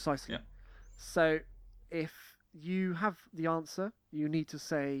Fighter, precisely. Yeah. So if you have the answer, you need to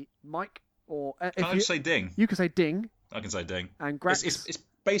say Mike, or Can if I you, just say ding? you can say Ding, I can say ding. and Grax. It's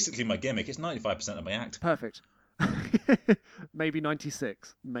basically my gimmick. It's 95% of my act. Perfect. Maybe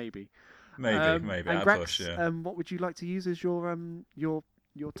 96, maybe. Maybe. And I Grax, push, yeah. what would you like to use as your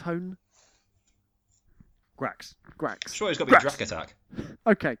tone? Grax. Grax. Sure, it's got to be Grax. Drac Attack.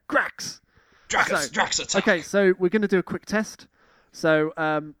 Okay, Grax. Drax Attack! Okay, so we're going to do a quick test. So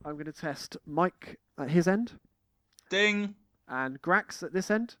I'm going to test Mike at his end Ding! and Grax at this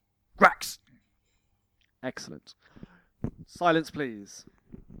end. Grax. Excellent. Silence, please.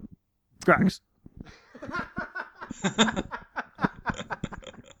 Grax.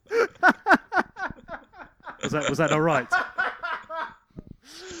 Was that all right?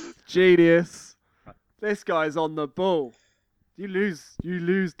 Genius. This guy's on the ball. You lose,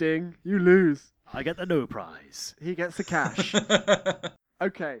 Ding. You lose. I get the no prize. He gets the cash.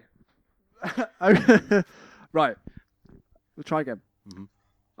 Okay. Right. We'll try again. Mhm.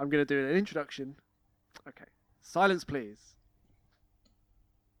 I'm going to do an introduction. Okay. Silence, please.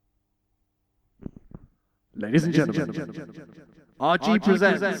 Ladies and gentlemen, RG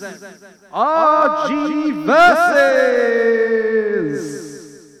presents RG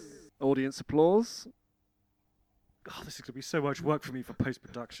versus. Audience applause. Oh, this is gonna be so much work for me for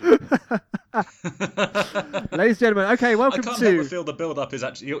post-production. Ladies and gentlemen, okay, I welcome can't help to. but feel the build-up is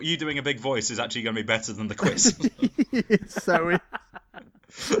actually... You doing a big voice is actually going to be better than the quiz. So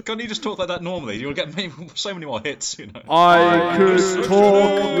Can't you just talk like that normally? You'll get so many more hits, you know. I could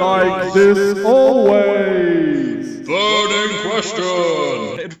talk like this always. Burning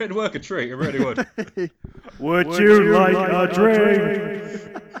question! It'd work a treat, it really would. Would you like a drink?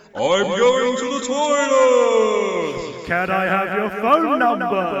 I'm going to the toilet! Can I have your phone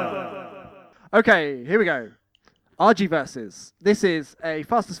number? Okay, here we go. RG versus. This is a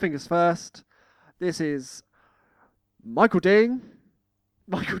fastest fingers first. This is Michael Ding.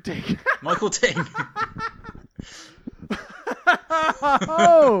 Michael Ding. Michael Ting.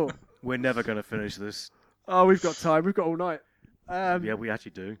 Oh, We're never gonna finish this. we've got time. We've got all night. Yeah, we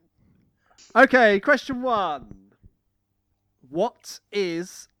actually do. Okay, question 1. What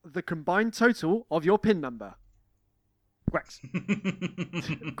is the combined total of your PIN number? Grax.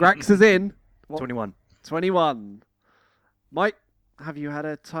 Grax is in. What? 21. 21. Mike, have you had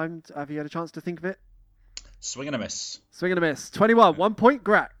a chance to think of it? Swing and a miss. Swing and a miss. 21. 1 point,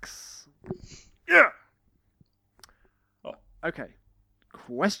 Grax. Yeah. Oh. Okay.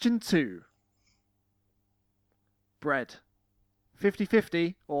 Question 2. Bread.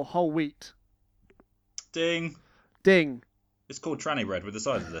 50-50 or whole wheat? Ding. Ding. It's called tranny bread with the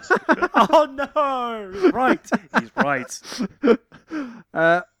size of this. Oh no! He's right. He's right.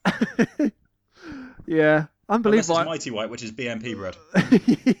 Yeah. Unless Unbelievable. it's Mighty White, which is BMP bread.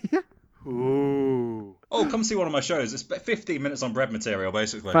 Ooh. Oh, come see one of my shows. It's 15 minutes on bread material,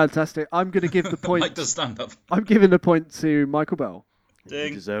 basically. Fantastic. I'm going to give the point. Mike does stand up. I'm giving the point to Michael Bell. You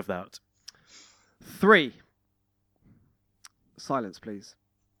Ding. deserve that. 3. Silence, please.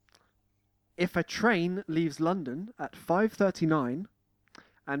 If a train leaves London at 5:39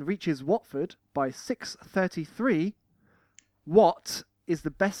 and reaches Watford by 6:33, what is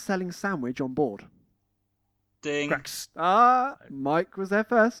the best-selling sandwich on board? Ding. Grax. Mike was there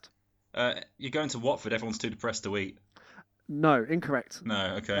first. You're going to Watford, everyone's too depressed to eat. No, incorrect.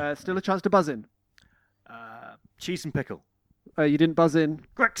 No, okay. Still a chance to buzz in. Cheese and pickle. You didn't buzz in.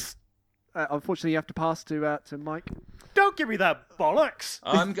 Grax. Unfortunately, you have to pass to Mike. Don't give me that bollocks.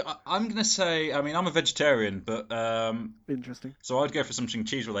 I'm going to say, I mean, I'm a vegetarian, but Interesting. so I'd go for something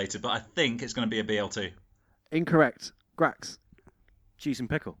cheese related, but I think it's going to be a BLT. Incorrect. Grax. Cheese and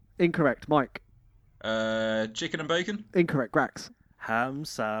pickle. Incorrect. Mike. Chicken and bacon? Incorrect. Grax. Ham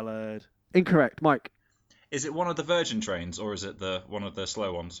salad. Incorrect. Mike. Is it one of the Virgin trains, or is it one of the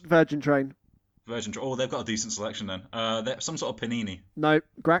slow ones? Virgin train. Virgin train. Oh, they've got a decent selection then. Some sort of panini. No.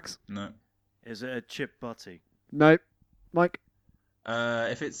 Grax. No. Is it a chip butty? No. Mike.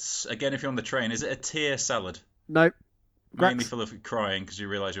 If you're on the train, is it a tear salad? No. Mainly Grax, full of crying because you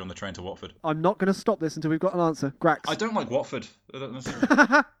realise you're on the train to Watford. I'm not going to stop this until we've got an answer. Grax. I don't like Watford. I don't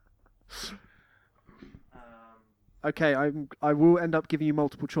necessarily... Okay, I will end up giving you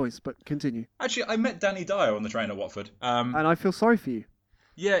multiple choice, but continue. Actually, I met Danny Dyer on the train at Watford. And I feel sorry for you.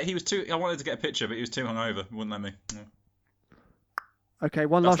 Yeah, he was too. I wanted to get a picture, but he was too hungover. He wouldn't let me. Yeah. Okay,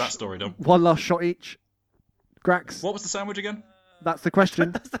 That's that story done. one last shot each. Grax, What was the sandwich again? that's the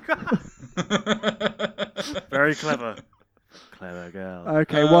question. Very clever. Clever girl.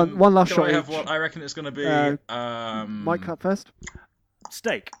 Okay, one last Can shot I have each. what? I reckon it's going to be. Mike up first.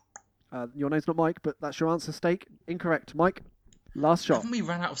 Steak. Your name's not Mike, but that's your answer. Steak. Incorrect. Mike, last shot. Haven't we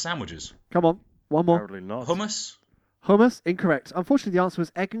ran out of sandwiches? Come on, one more. Apparently not. Hummus? Hummus. Incorrect. Unfortunately, the answer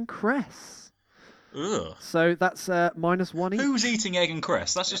was egg and cress. Ugh. So that's -1 each. Who's eating egg and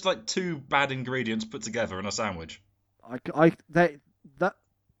cress? That's just like two bad ingredients put together in a sandwich. That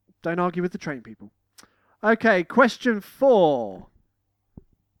don't argue with the train people. Okay, question 4.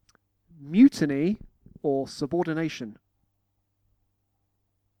 Mutiny or subordination?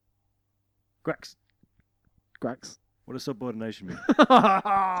 Grax. Grax. What does subordination mean?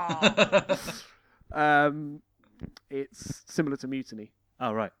 It's similar to mutiny.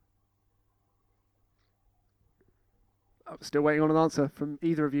 Oh, right. I'm still waiting on an answer from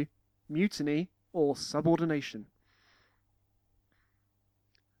either of you. Mutiny or subordination?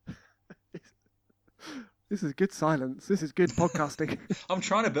 This is good silence. This is good podcasting. I'm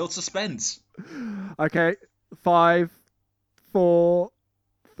trying to build suspense. Okay, 5, 4,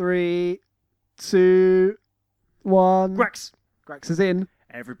 3, 2, 1. Grax. Grax is in.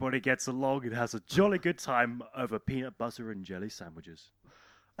 Everybody gets along and has a jolly good time over peanut butter and jelly sandwiches.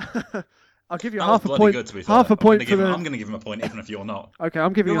 I'll give you That half was a bloody point. good, to be fair. Half a point for the. I'm going to give him a point, even if you're not. Okay,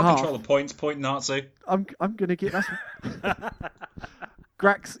 I'm giving You're you not half. control the points, point Nazi. I'm gonna get. That's.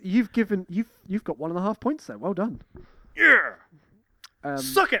 Grax, you've got 1.5 points there. Well done. Yeah.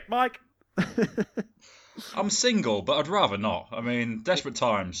 Suck it, Mike. I'm single, but I'd rather not. I mean, desperate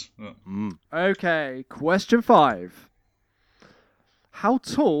times. Okay, question 5. How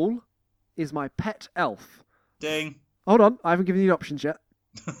tall is my pet elf? Ding. Hold on, I haven't given you the options yet.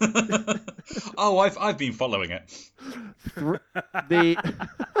 Oh, I've been following it.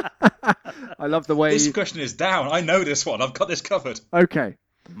 I love the way. This question is down. I know this one. I've got this covered. Okay.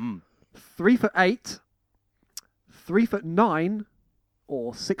 3'8", 3'9",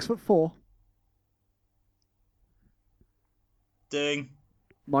 or 6'4". Ding.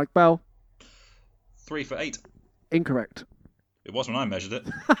 Mike Bell. 3'8". Incorrect. It was when I measured it.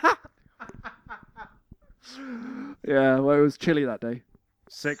 Yeah, well, it was chilly that day.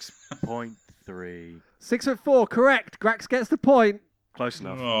 6.3. 6'4", correct. Grax gets the point. Close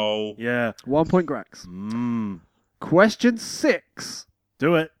enough. Oh. Yeah. 1 point, Grax. Question 6.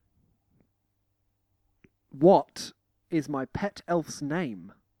 Do it. What is my pet elf's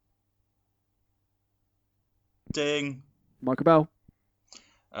name? Ding. Michael Bell.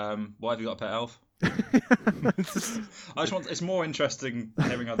 Why have you got a pet elf? It's more interesting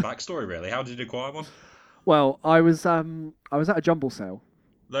hearing her backstory, really. How did you acquire one? Well, I was at a jumble sale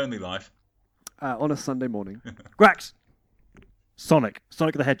Lonely life. on a Sunday morning. Grax. Sonic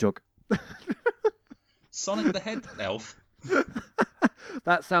the Hedgehog. Sonic the Head Elf.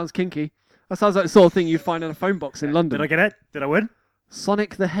 That sounds kinky. That sounds like the sort of thing you'd find in a phone box in London. Did I get it? Did I win?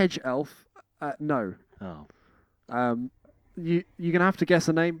 Sonic the Hedge Elf. No. Oh. You're gonna have to guess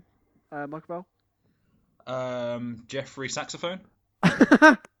a name, Michael Bell. Jeffrey Saxophone.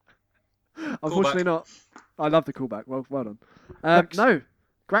 Unfortunately not. I love the callback. Well done. No,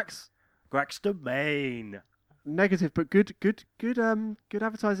 Grax. Grax Domain. Negative, but good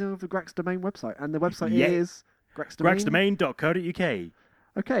advertising of the Grax Domain website, and the website Yeah. is Grax Domain. Graxdomain.co.uk.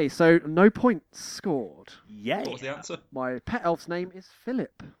 Okay, so no points scored. Yay. What was the answer? My pet elf's name is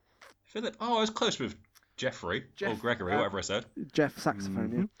Philip. Philip. Oh, I was close with Jeffrey. Or Gregory, whatever I said. Jeff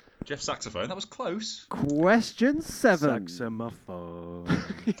Saxophone. Yeah. Jeff Saxophone. That was close. Question 7. Saxophone.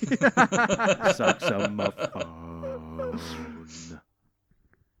 Saxophone.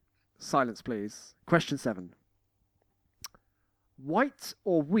 Silence, please. Question 7. White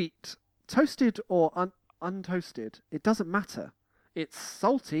or wheat, toasted or untoasted, it doesn't matter. It's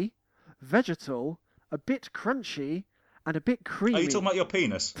salty, vegetal, a bit crunchy, and a bit creamy. Are you talking about your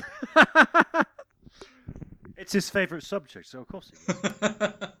penis? It's his favourite subject, so of course it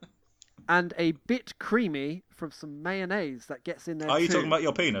is. And a bit creamy from some mayonnaise that gets in there Are you too. talking about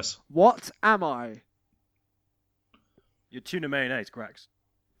your penis? What am I? Your tuna mayonnaise, Grax.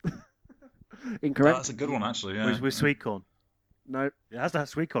 Incorrect. That's a good one, actually. Yeah. With sweet corn. No. It has to have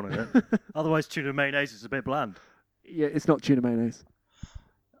sweet corn in it. Otherwise, tuna mayonnaise is a bit bland. Yeah, it's not tuna mayonnaise.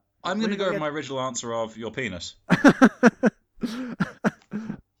 I'm going to go with my original answer of your penis.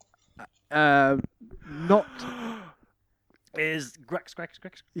 Not. Is Grex,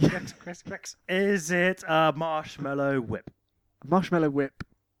 is it a marshmallow whip? Marshmallow whip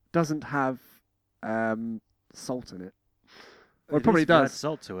doesn't have salt in it. Well, it probably At least if you add does.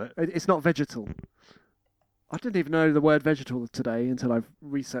 salt to it. It's not vegetal. I didn't even know the word vegetal today until I've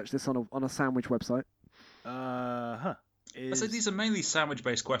researched this on a sandwich website. I say these are mainly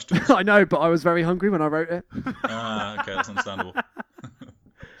sandwich-based questions. I know, but I was very hungry when I wrote it. Okay, that's understandable.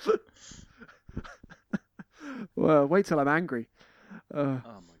 Well, wait till I'm angry. Oh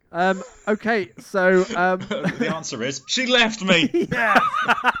my god. Okay, so The answer is, she left me! Yeah.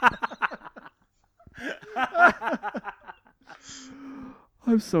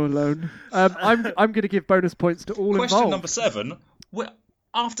 I'm so alone. I'm going to give bonus points to all Question involved. number 7.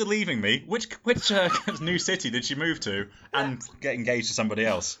 After leaving me, which new city did she move to and get engaged to somebody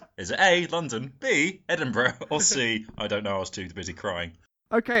else? Is it A, London, B, Edinburgh, or C, I don't know, I was too busy crying?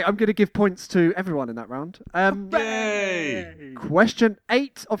 Okay, I'm going to give points to everyone in that round. Yay! Question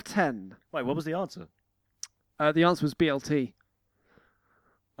 8 of 10. Wait, what was the answer? The answer was BLT.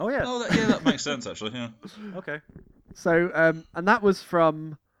 Oh yeah. Oh, that makes sense, actually, yeah. Okay. So, and that was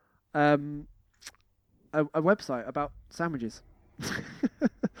from a website about sandwiches.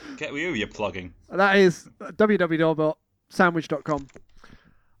 Get with you plugging. That is www.sandwich.com.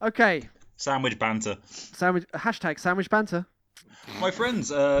 Okay, Sandwich banter. hashtag sandwich banter. My friends,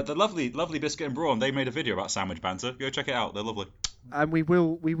 the lovely Biscuit and Brawn, they made a video about sandwich banter. Go check it out, they're lovely. And we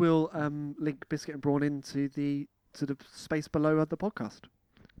will link Biscuit and Brawn into the space below the podcast.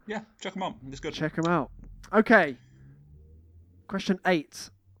 Yeah, check them out, it's good. Check them out. Okay. Question 8.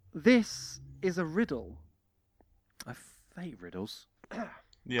 This is a riddle. I hate riddles.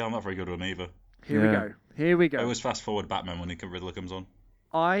 Yeah, I'm not very good with them either. Here we I go. always fast forward Batman when Riddler comes on.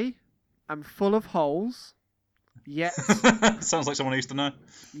 I am full of holes, yet Sounds like someone I used to know.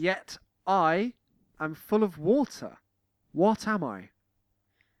 I am full of water. What am I?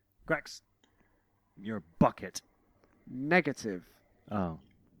 Grex, you're a bucket. Negative. Oh.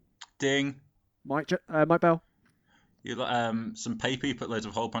 Ding. Mike Bell. You got some paper you put loads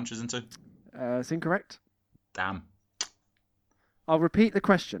of hole punches into? It's incorrect. Damn. I'll repeat the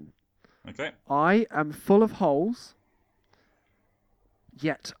question. Okay. I am full of holes,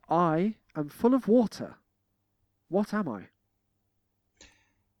 yet I am full of water. What am I?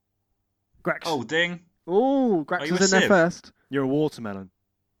 Grex, Oh, ding. Oh, Are Grax you was a in there sieve? first. you're a watermelon.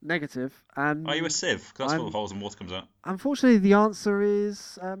 Negative. And Are you a sieve? 'Cause that's full I'm- of holes and water comes out. unfortunately, the answer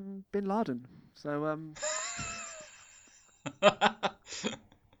is Bin Laden. So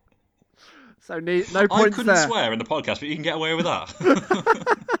so no I points couldn't there. swear in the podcast, but you can get away with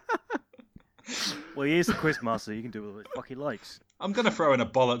that. Well, he is the quiz master. You can do what the fuck he likes. I'm going to throw in a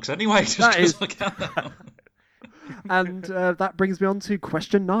bollocks anyway, just That is- because I can. And that brings me on to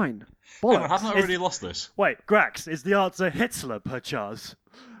question 9. Hang on, Bollocks. haven't I already lost this? Wait, Grax, is the answer Hitler, perchance?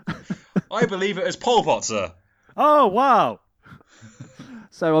 I believe it is Pol Pot, sir. Oh, wow.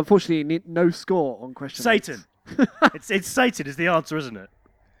 So unfortunately, no score on question 8. Satan. it's Satan is the answer, isn't it?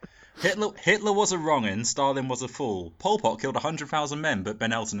 Hitler was a wrong'un, Stalin was a fool. Pol Pot killed 100,000 men, but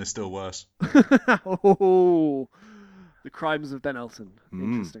Ben Elton is still worse. Oh, the crimes of Ben Elton.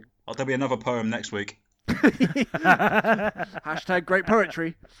 Interesting. Oh, there'll be another poem next week. Hashtag great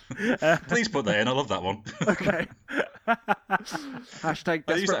poetry. Please put that in, I love that one. Okay. Hashtag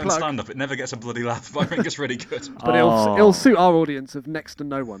I use that desperate in plug. stand-up, it never gets a bloody laugh, but I think it's really good. But it'll suit our audience of next to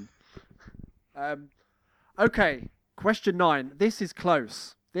no one. Okay, question 9. This is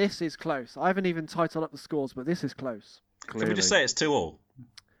close. I haven't even titled up the scores, but this is close. Can we just say it's 2-2?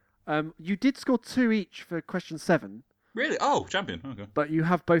 You did score 2 each for question 7, Really? Oh, champion, okay. but you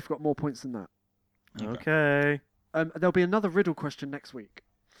have both got more points than that. Okay. There'll be another riddle question next week.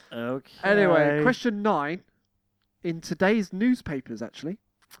 Okay. Anyway, question 9. In today's newspapers, actually,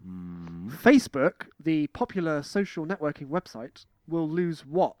 Hmm. Facebook, the popular social networking website, will lose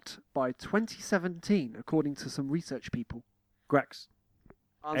what by 2017, according to some research people? Grex,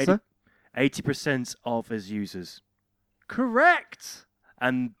 Answer? 80% of his users. Correct!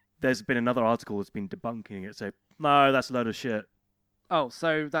 And there's been another article that's been debunking it. So, no, that's a load of shit. Oh,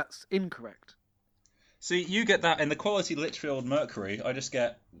 so that's incorrect. See, you get that in the Quality Litchfield Mercury, I just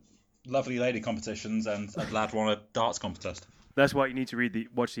get lovely lady competitions and a lad won a darts contest. That's why you need to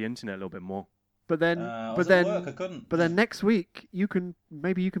watch the internet a little bit more. But then, I but was then, at work, I couldn't. but then next week you can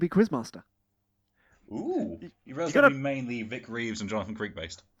be Quizmaster. Ooh, you realise gotta- that'd be mainly Vic Reeves and Jonathan Creek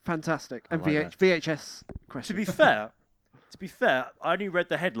based. Fantastic. And I like VHS To question. be fair, To be fair, I only read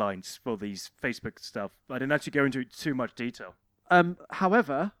the headlines for these Facebook stuff. I didn't actually go into too much detail.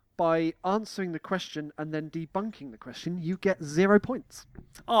 However, by answering the question and then debunking the question, you get 0 points.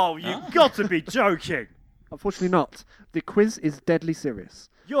 Oh, you've got to be joking! Unfortunately not. The quiz is deadly serious.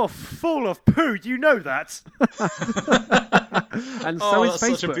 You're full of poo, you know that! And so Oh, is that's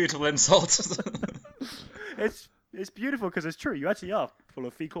Facebook. such a beautiful insult. It's beautiful because it's true. You actually are full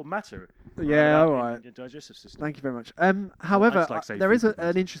of fecal matter. Yeah, in alright. your digestive system. Thank you very much. However, just like saying there is fecal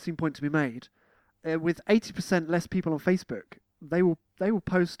an interesting point to be made. With 80% less people on Facebook, they will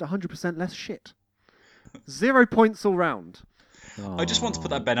post 100% less shit. 0 points all round. I just want to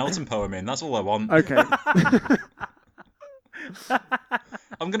put that Ben Elton poem in. That's all I want. Okay.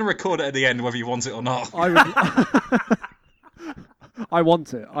 I'm going to record it at the end, whether you want it or not. I would. I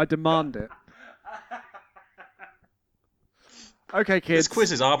want it. I demand it. Okay, kids. This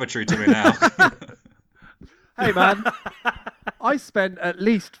quiz is arbitrary to me now. Hey, man. I spent at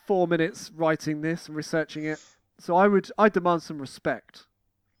least 4 minutes writing this and researching it, so I demand some respect.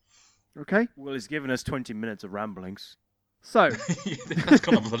 Okay. Well, he's given us 20 minutes of ramblings. So That's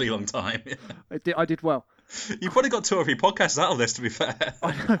gone a bloody long time. I did well. You probably got 2 or 3 podcasts out of this, to be fair.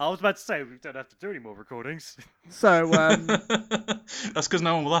 I was about to say, we don't have to do any more recordings. So That's because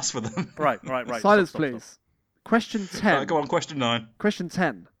no one will ask for them. Right. silence, Stop. please. Question 10. Right, go on, question 9. Question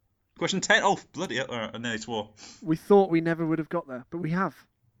 10. Question 10? Oh, bloody hell. I nearly swore. We thought we never would have got there, but we have.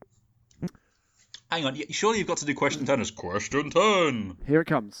 Hang on, surely you've got to do question 10 as question 10. Here it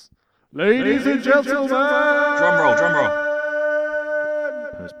comes. Ladies and gentlemen. Drum roll.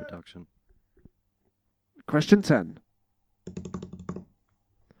 Post-production. Question 10.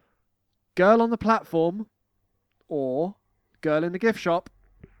 Girl on the platform or girl in the gift shop?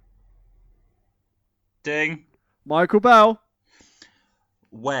 Ding. Michael Bell.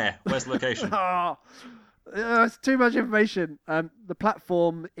 Where? Where's the location? Ah, it's too much information. The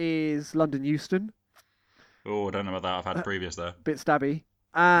platform is London Euston. Oh, I don't know about that. I've had previous there. Bit stabby.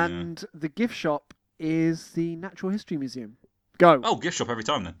 And the gift shop is the Natural History Museum. Go. Oh, gift shop every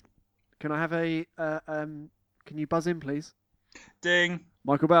time then. Can I have a... can you buzz in, please? Ding.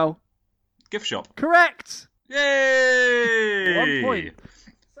 Michael Bell. Gift shop. Correct! Yay! 1 point.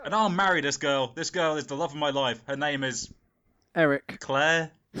 And I'll marry this girl. This girl is the love of my life. Her name is Eric.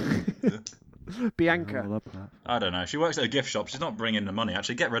 Claire. Bianca. I don't know. She works at a gift shop. She's not bringing the money.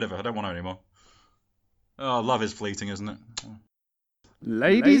 Actually, get rid of her. I don't want her anymore. Oh, love is fleeting, isn't it?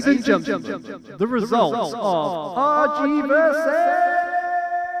 Ladies and gentlemen, the results of RG versus...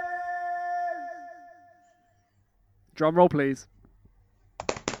 Drum roll, please.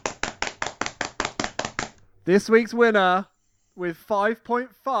 This week's winner with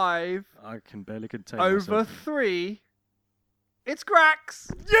 5.5 I can barely contain over myself. 3. It's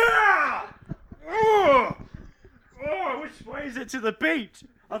Grax. Yeah! Oh, which way is it to the beach?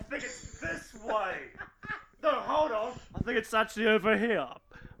 I think it's this way. No, hold on. I think it's actually over here.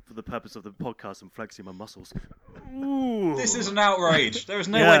 For the purpose of the podcast, I'm flexing my muscles. Ooh. This is an outrage. There is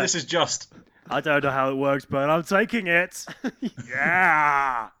no Yeah. way this is just. I don't know how it works, but I'm taking it.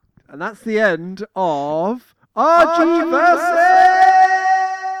 Yeah! And that's the end of RG versus...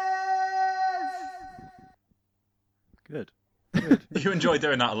 Good. You enjoy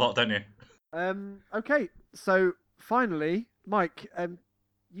doing that a lot, don't you? Okay, so finally, Mike,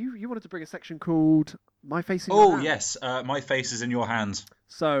 you wanted to bring a section called My Face in Your Oh, Hand. yes. My face is in your hands.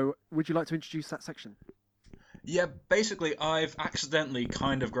 So, would you like to introduce that section? Yeah, basically, I've accidentally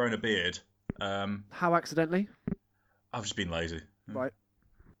kind of grown a beard. How accidentally? I've just been lazy. Right.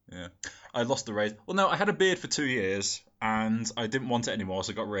 Yeah. I lost the razor. Well, no, I had a beard for 2 years, and I didn't want it anymore,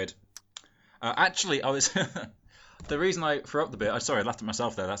 so I got rid. Actually, I was... The reason I threw up the beard... Sorry, I laughed at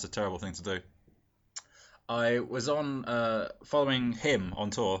myself there. That's a terrible thing to do. I was on following him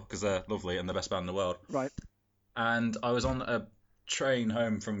on tour, because they're lovely and the best band in the world. Right. And I was on a train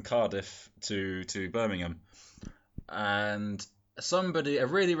home from Cardiff to Birmingham. And somebody, a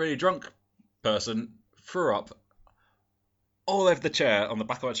really, really drunk person, threw up all over the chair, on the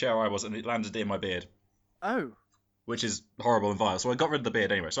back of a chair I was, and it landed in my beard. Oh, Which is horrible and vile. So I got rid of the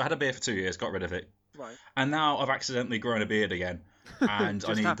beard anyway. So I had a beard for 2 years, got rid of it. right. And now I've accidentally grown a beard again. And I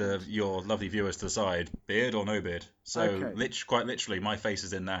Just need happened. your lovely viewers to decide, beard or no beard. So Okay. quite literally, my face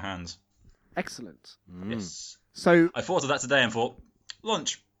is in their hands. Excellent. Yes. So, I thought of that today and thought,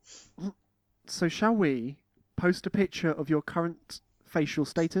 lunch. shall we post a picture of your current facial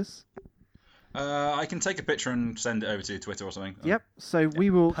status? I can take a picture and send it over to Twitter or something. Yep. So we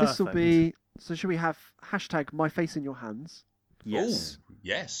will. This will Perfect. be. So should we have hashtag My Face in Your Hands, Yes. Ooh,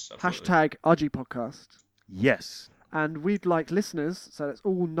 yes. Absolutely. hashtag RG Podcast, Yes. and we'd like listeners. So that's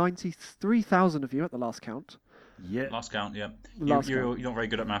all 93,000 of you at the last count. Yeah. Last count, yeah. Last You're not very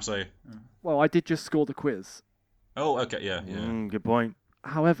good at maths, are you? Well, I did just score the quiz. Oh, okay, yeah. Good point.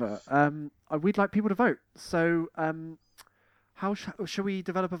 However, we'd like people to vote. So, how shall we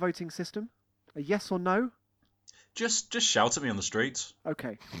develop a voting system? A yes or no? Just shout at me on the streets.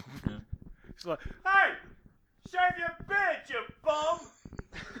 Okay. It's like, Hey! Shave your beard, you bum!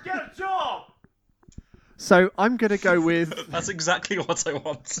 Get a job! So I'm going to go with. That's exactly what I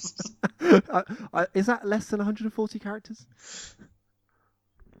want. Is that less than 140 characters?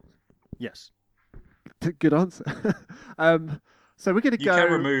 yes. Good answer. So we're going to You go.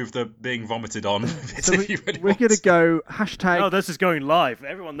 can remove the being vomited on. So if you really we're want. going to go hashtag. Oh, this is going live.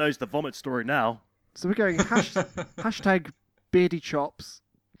 Everyone knows the vomit story now. So we're going hashtag beardy chops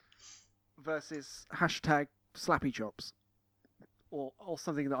versus hashtag slappy chops, or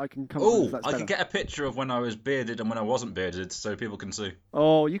something that I can come up Oh, with. That's I better. can get a picture of when I was bearded and when I wasn't bearded, so people can see.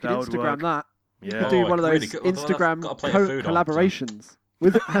 Oh, you could That would Instagram work. that. You Yeah. could do Oh, one of I those really could. Well, I've Instagram got to play a food on, so- collaborations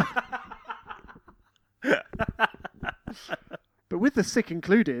with. But with the sick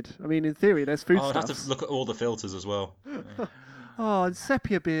included, I mean, in theory, there's food Oh, I'd have stuff. to look at all the filters as well. Oh, and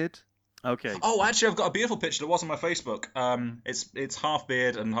sepia beard. Okay. Oh, actually, I've got a beautiful picture that was on my Facebook. It's half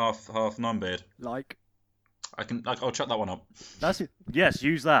beard and half non-beard. Like, I'll chuck that one up. Yes,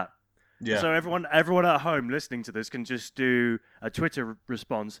 use that. Yeah. So everyone at home listening to this can just do a Twitter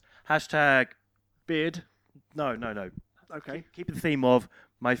response. Hashtag beard. no. Okay. Keep the theme of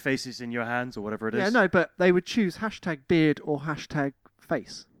my face is in your hands or whatever it is. Yeah, no, but they would choose hashtag beard or hashtag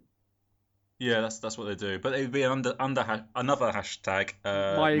face. Yeah, that's what they do. But it would be another hashtag.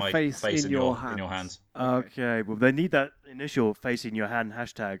 My face in your in your hands. Okay, well they need that initial face in your hand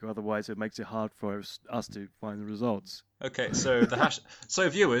hashtag, otherwise it makes it hard for us to find the results. Okay, so so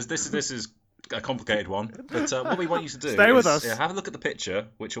viewers, this is a complicated one, but what we want you to do Stay with is, us. have a look at the picture,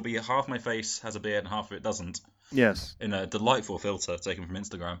 which will be half my face has a beard and half of it doesn't, Yes, in a delightful filter taken from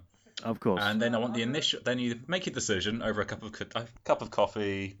Instagram. of course. And then I want the initial. Then you make your decision over a cup of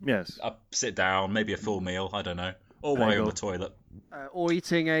coffee, Yes. sit down, maybe a full meal, I don't know, or while you're on the toilet. Or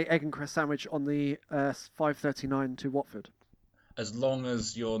eating a egg and cress sandwich on the 5:39 to Watford. As long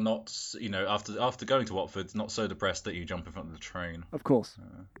as you're not, after going to Watford, not so depressed that you jump in front of the train. Of course.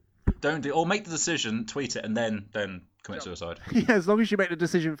 Don't do, or make the decision, tweet it, and then commit suicide. Yeah, as long as you make the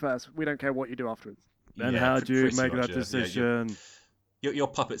decision first, we don't care what you do afterwards. Then Yeah, how do you pretty make much, that yeah. decision? You're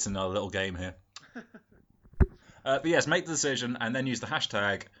puppets in our little game here. But yes, make the decision and then use the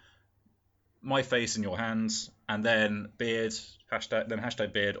hashtag my face in your hands, and then beard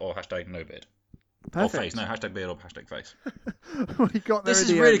hashtag beard or hashtag no beard. Perfect. Or face, no, hashtag beard or hashtag face. We got there This in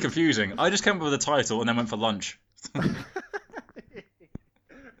is the really end. confusing. I just came up with a title and then went for lunch.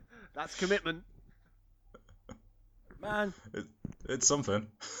 That's commitment. Man, It's something.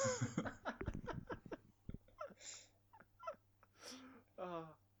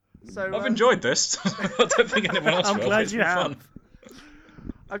 So I've enjoyed this. I don't think anyone else I'm will. glad It's you been have.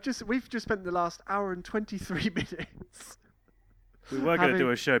 fun. we've just spent the last hour and 23 minutes we were going to Having-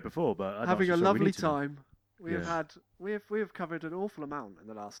 do a show before, but I'm having not a sure we lovely need to. time. We Yeah. have covered an awful amount in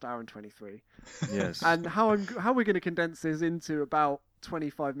the last hour and 23. Yes. And how we're going to condense this into about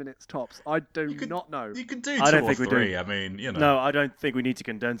 25 minutes tops, I do could- not know. You can do I two don't or think we do. three. I mean, No, I don't think we need to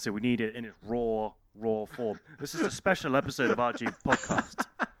condense it. We need it in its raw form. This is a special episode of RG Podcast.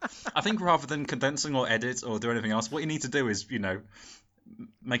 I think rather than condensing or edit or do anything else, what you need to do is,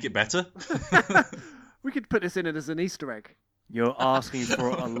 make it better. We could put this in as an Easter egg. You're asking for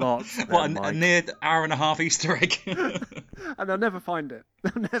a lot. there, What, a Mike. near hour and a half Easter egg? And they'll never find it.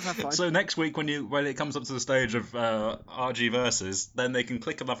 They'll never find So it. next week when it comes up to the stage of RG versus, then they can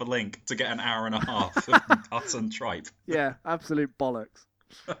click another link to get an hour and a half of us and tripe. Yeah, absolute bollocks.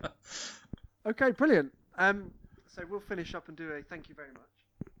 Okay, brilliant. So we'll finish up and do a thank you very much.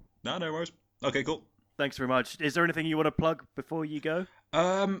 No worries. Okay, cool. Thanks very much. Is there anything you want to plug before you go?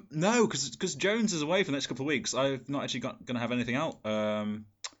 No, because Jones is away for the next couple of weeks. I've not actually going to have anything out.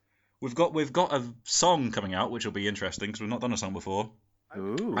 We've got a song coming out, which will be interesting because we've not done a song before,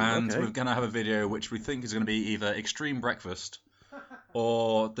 Ooh, and okay. we're going to have a video which we think is going to be either extreme breakfast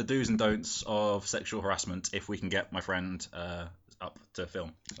or the do's and don'ts of sexual harassment if we can get my friend up to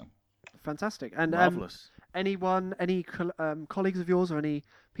film. So. Fantastic. And Marvelous. anyone, any colleagues of yours or any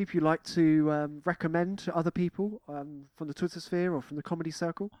people you'd like to recommend to other people from the Twitter sphere or from the comedy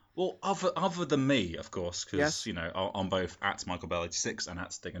circle? Well, other than me, of course, because Yes. on both at Michael Bell 86 and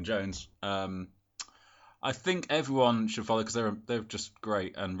at Stig and Jones. I think everyone should follow because they're just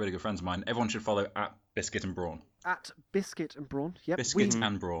great and really good friends of mine. Everyone should follow at Biscuit and Brawn. At Biscuit and Brawn. Yep. Biscuit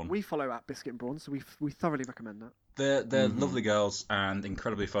and Brawn. We follow at Biscuit and Brawn, so we thoroughly recommend that. They're lovely girls and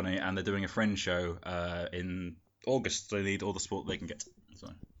incredibly funny, and they're doing a Fringe show in August, they need all the support they can get. So,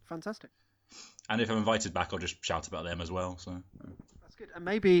 Fantastic. and if I'm invited back, I'll just shout about them as well. So, That's good. And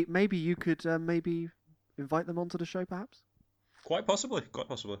maybe you could maybe invite them onto the show, perhaps, quite possibly.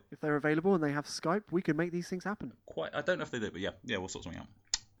 if they're available and they have Skype. We can make these things happen. I don't know if they do, but yeah, we'll sort something out.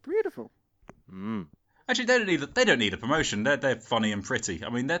 Beautiful. Mm. Actually, they don't need a promotion. They're funny and pretty. I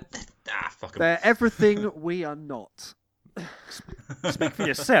mean, fuck 'em. They're everything we are not. Speak for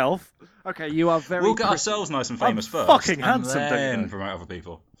yourself. Okay, you are very. We'll get pretty. ourselves nice and famous first, fucking and handsome, don't you then know? promote other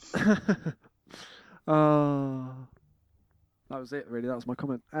people. That was it, really. That was my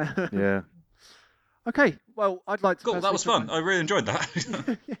comment. Yeah. Okay, well, I'd like to. Cool, that was personally fun. I really enjoyed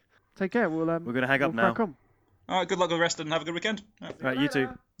that. Take care. We're gonna hang up we'll now. crack on. All right, good luck with the rest, and have a good weekend. All right. Right, you two.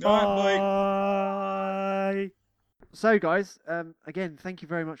 All right, bye. Bye. So, guys, again, thank you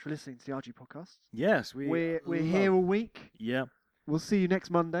very much for listening to the RG podcast. Yes, We're love- here all week. Yeah. We'll see you next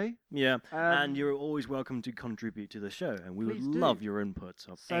Monday. Yeah, and Um, you're always welcome to contribute to the show, and we would Please do. love your input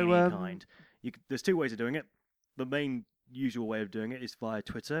of So, any um, kind. There's two ways of doing it. The main usual way of doing it is via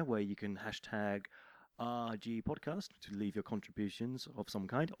Twitter, where you can hashtag RG Podcast to leave your contributions of some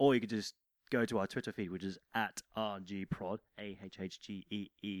kind, or you could just go to our Twitter feed, which is at RGProd,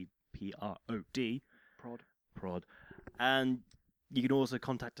 AHHGEEPROD, prod, and you can also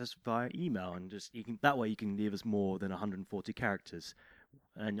contact us via email, and that way you can leave us more than 140 characters.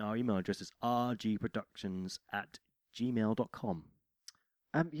 And our email address is rgproductions@gmail.com.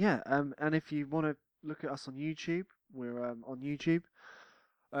 And if you want to look at us on YouTube, we're on YouTube,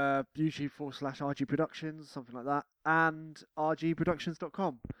 YouTube/RG Productions, something like that, and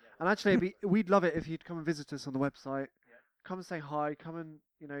rgproductions.com. And actually, we'd love it if you'd come and visit us on the website. Come and say hi. Come and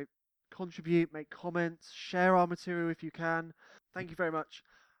contribute, make comments, share our material if you can. Thank you very much.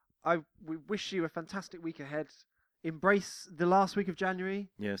 We wish you a fantastic week ahead. Embrace the last week of January.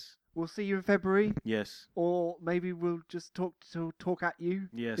 Yes, We'll see you in February, yes, or maybe we'll just talk at you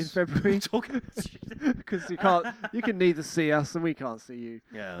yes. in February. Talk- Because you can neither see us and we can't see you.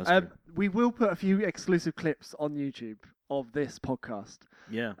 Yeah, that's true. We will put a few exclusive clips on YouTube of this podcast.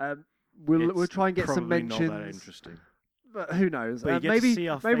 Yeah. We'll try and get some Probably mentions. not that interesting. But who knows? But you get to maybe see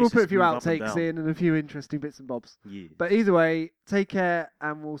our we'll put a faces few move up and outtakes down. in and a few interesting bits and bobs. Yeah. But either way, take care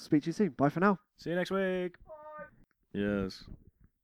and we'll speak to you soon. Bye for now. See you next week. Yes.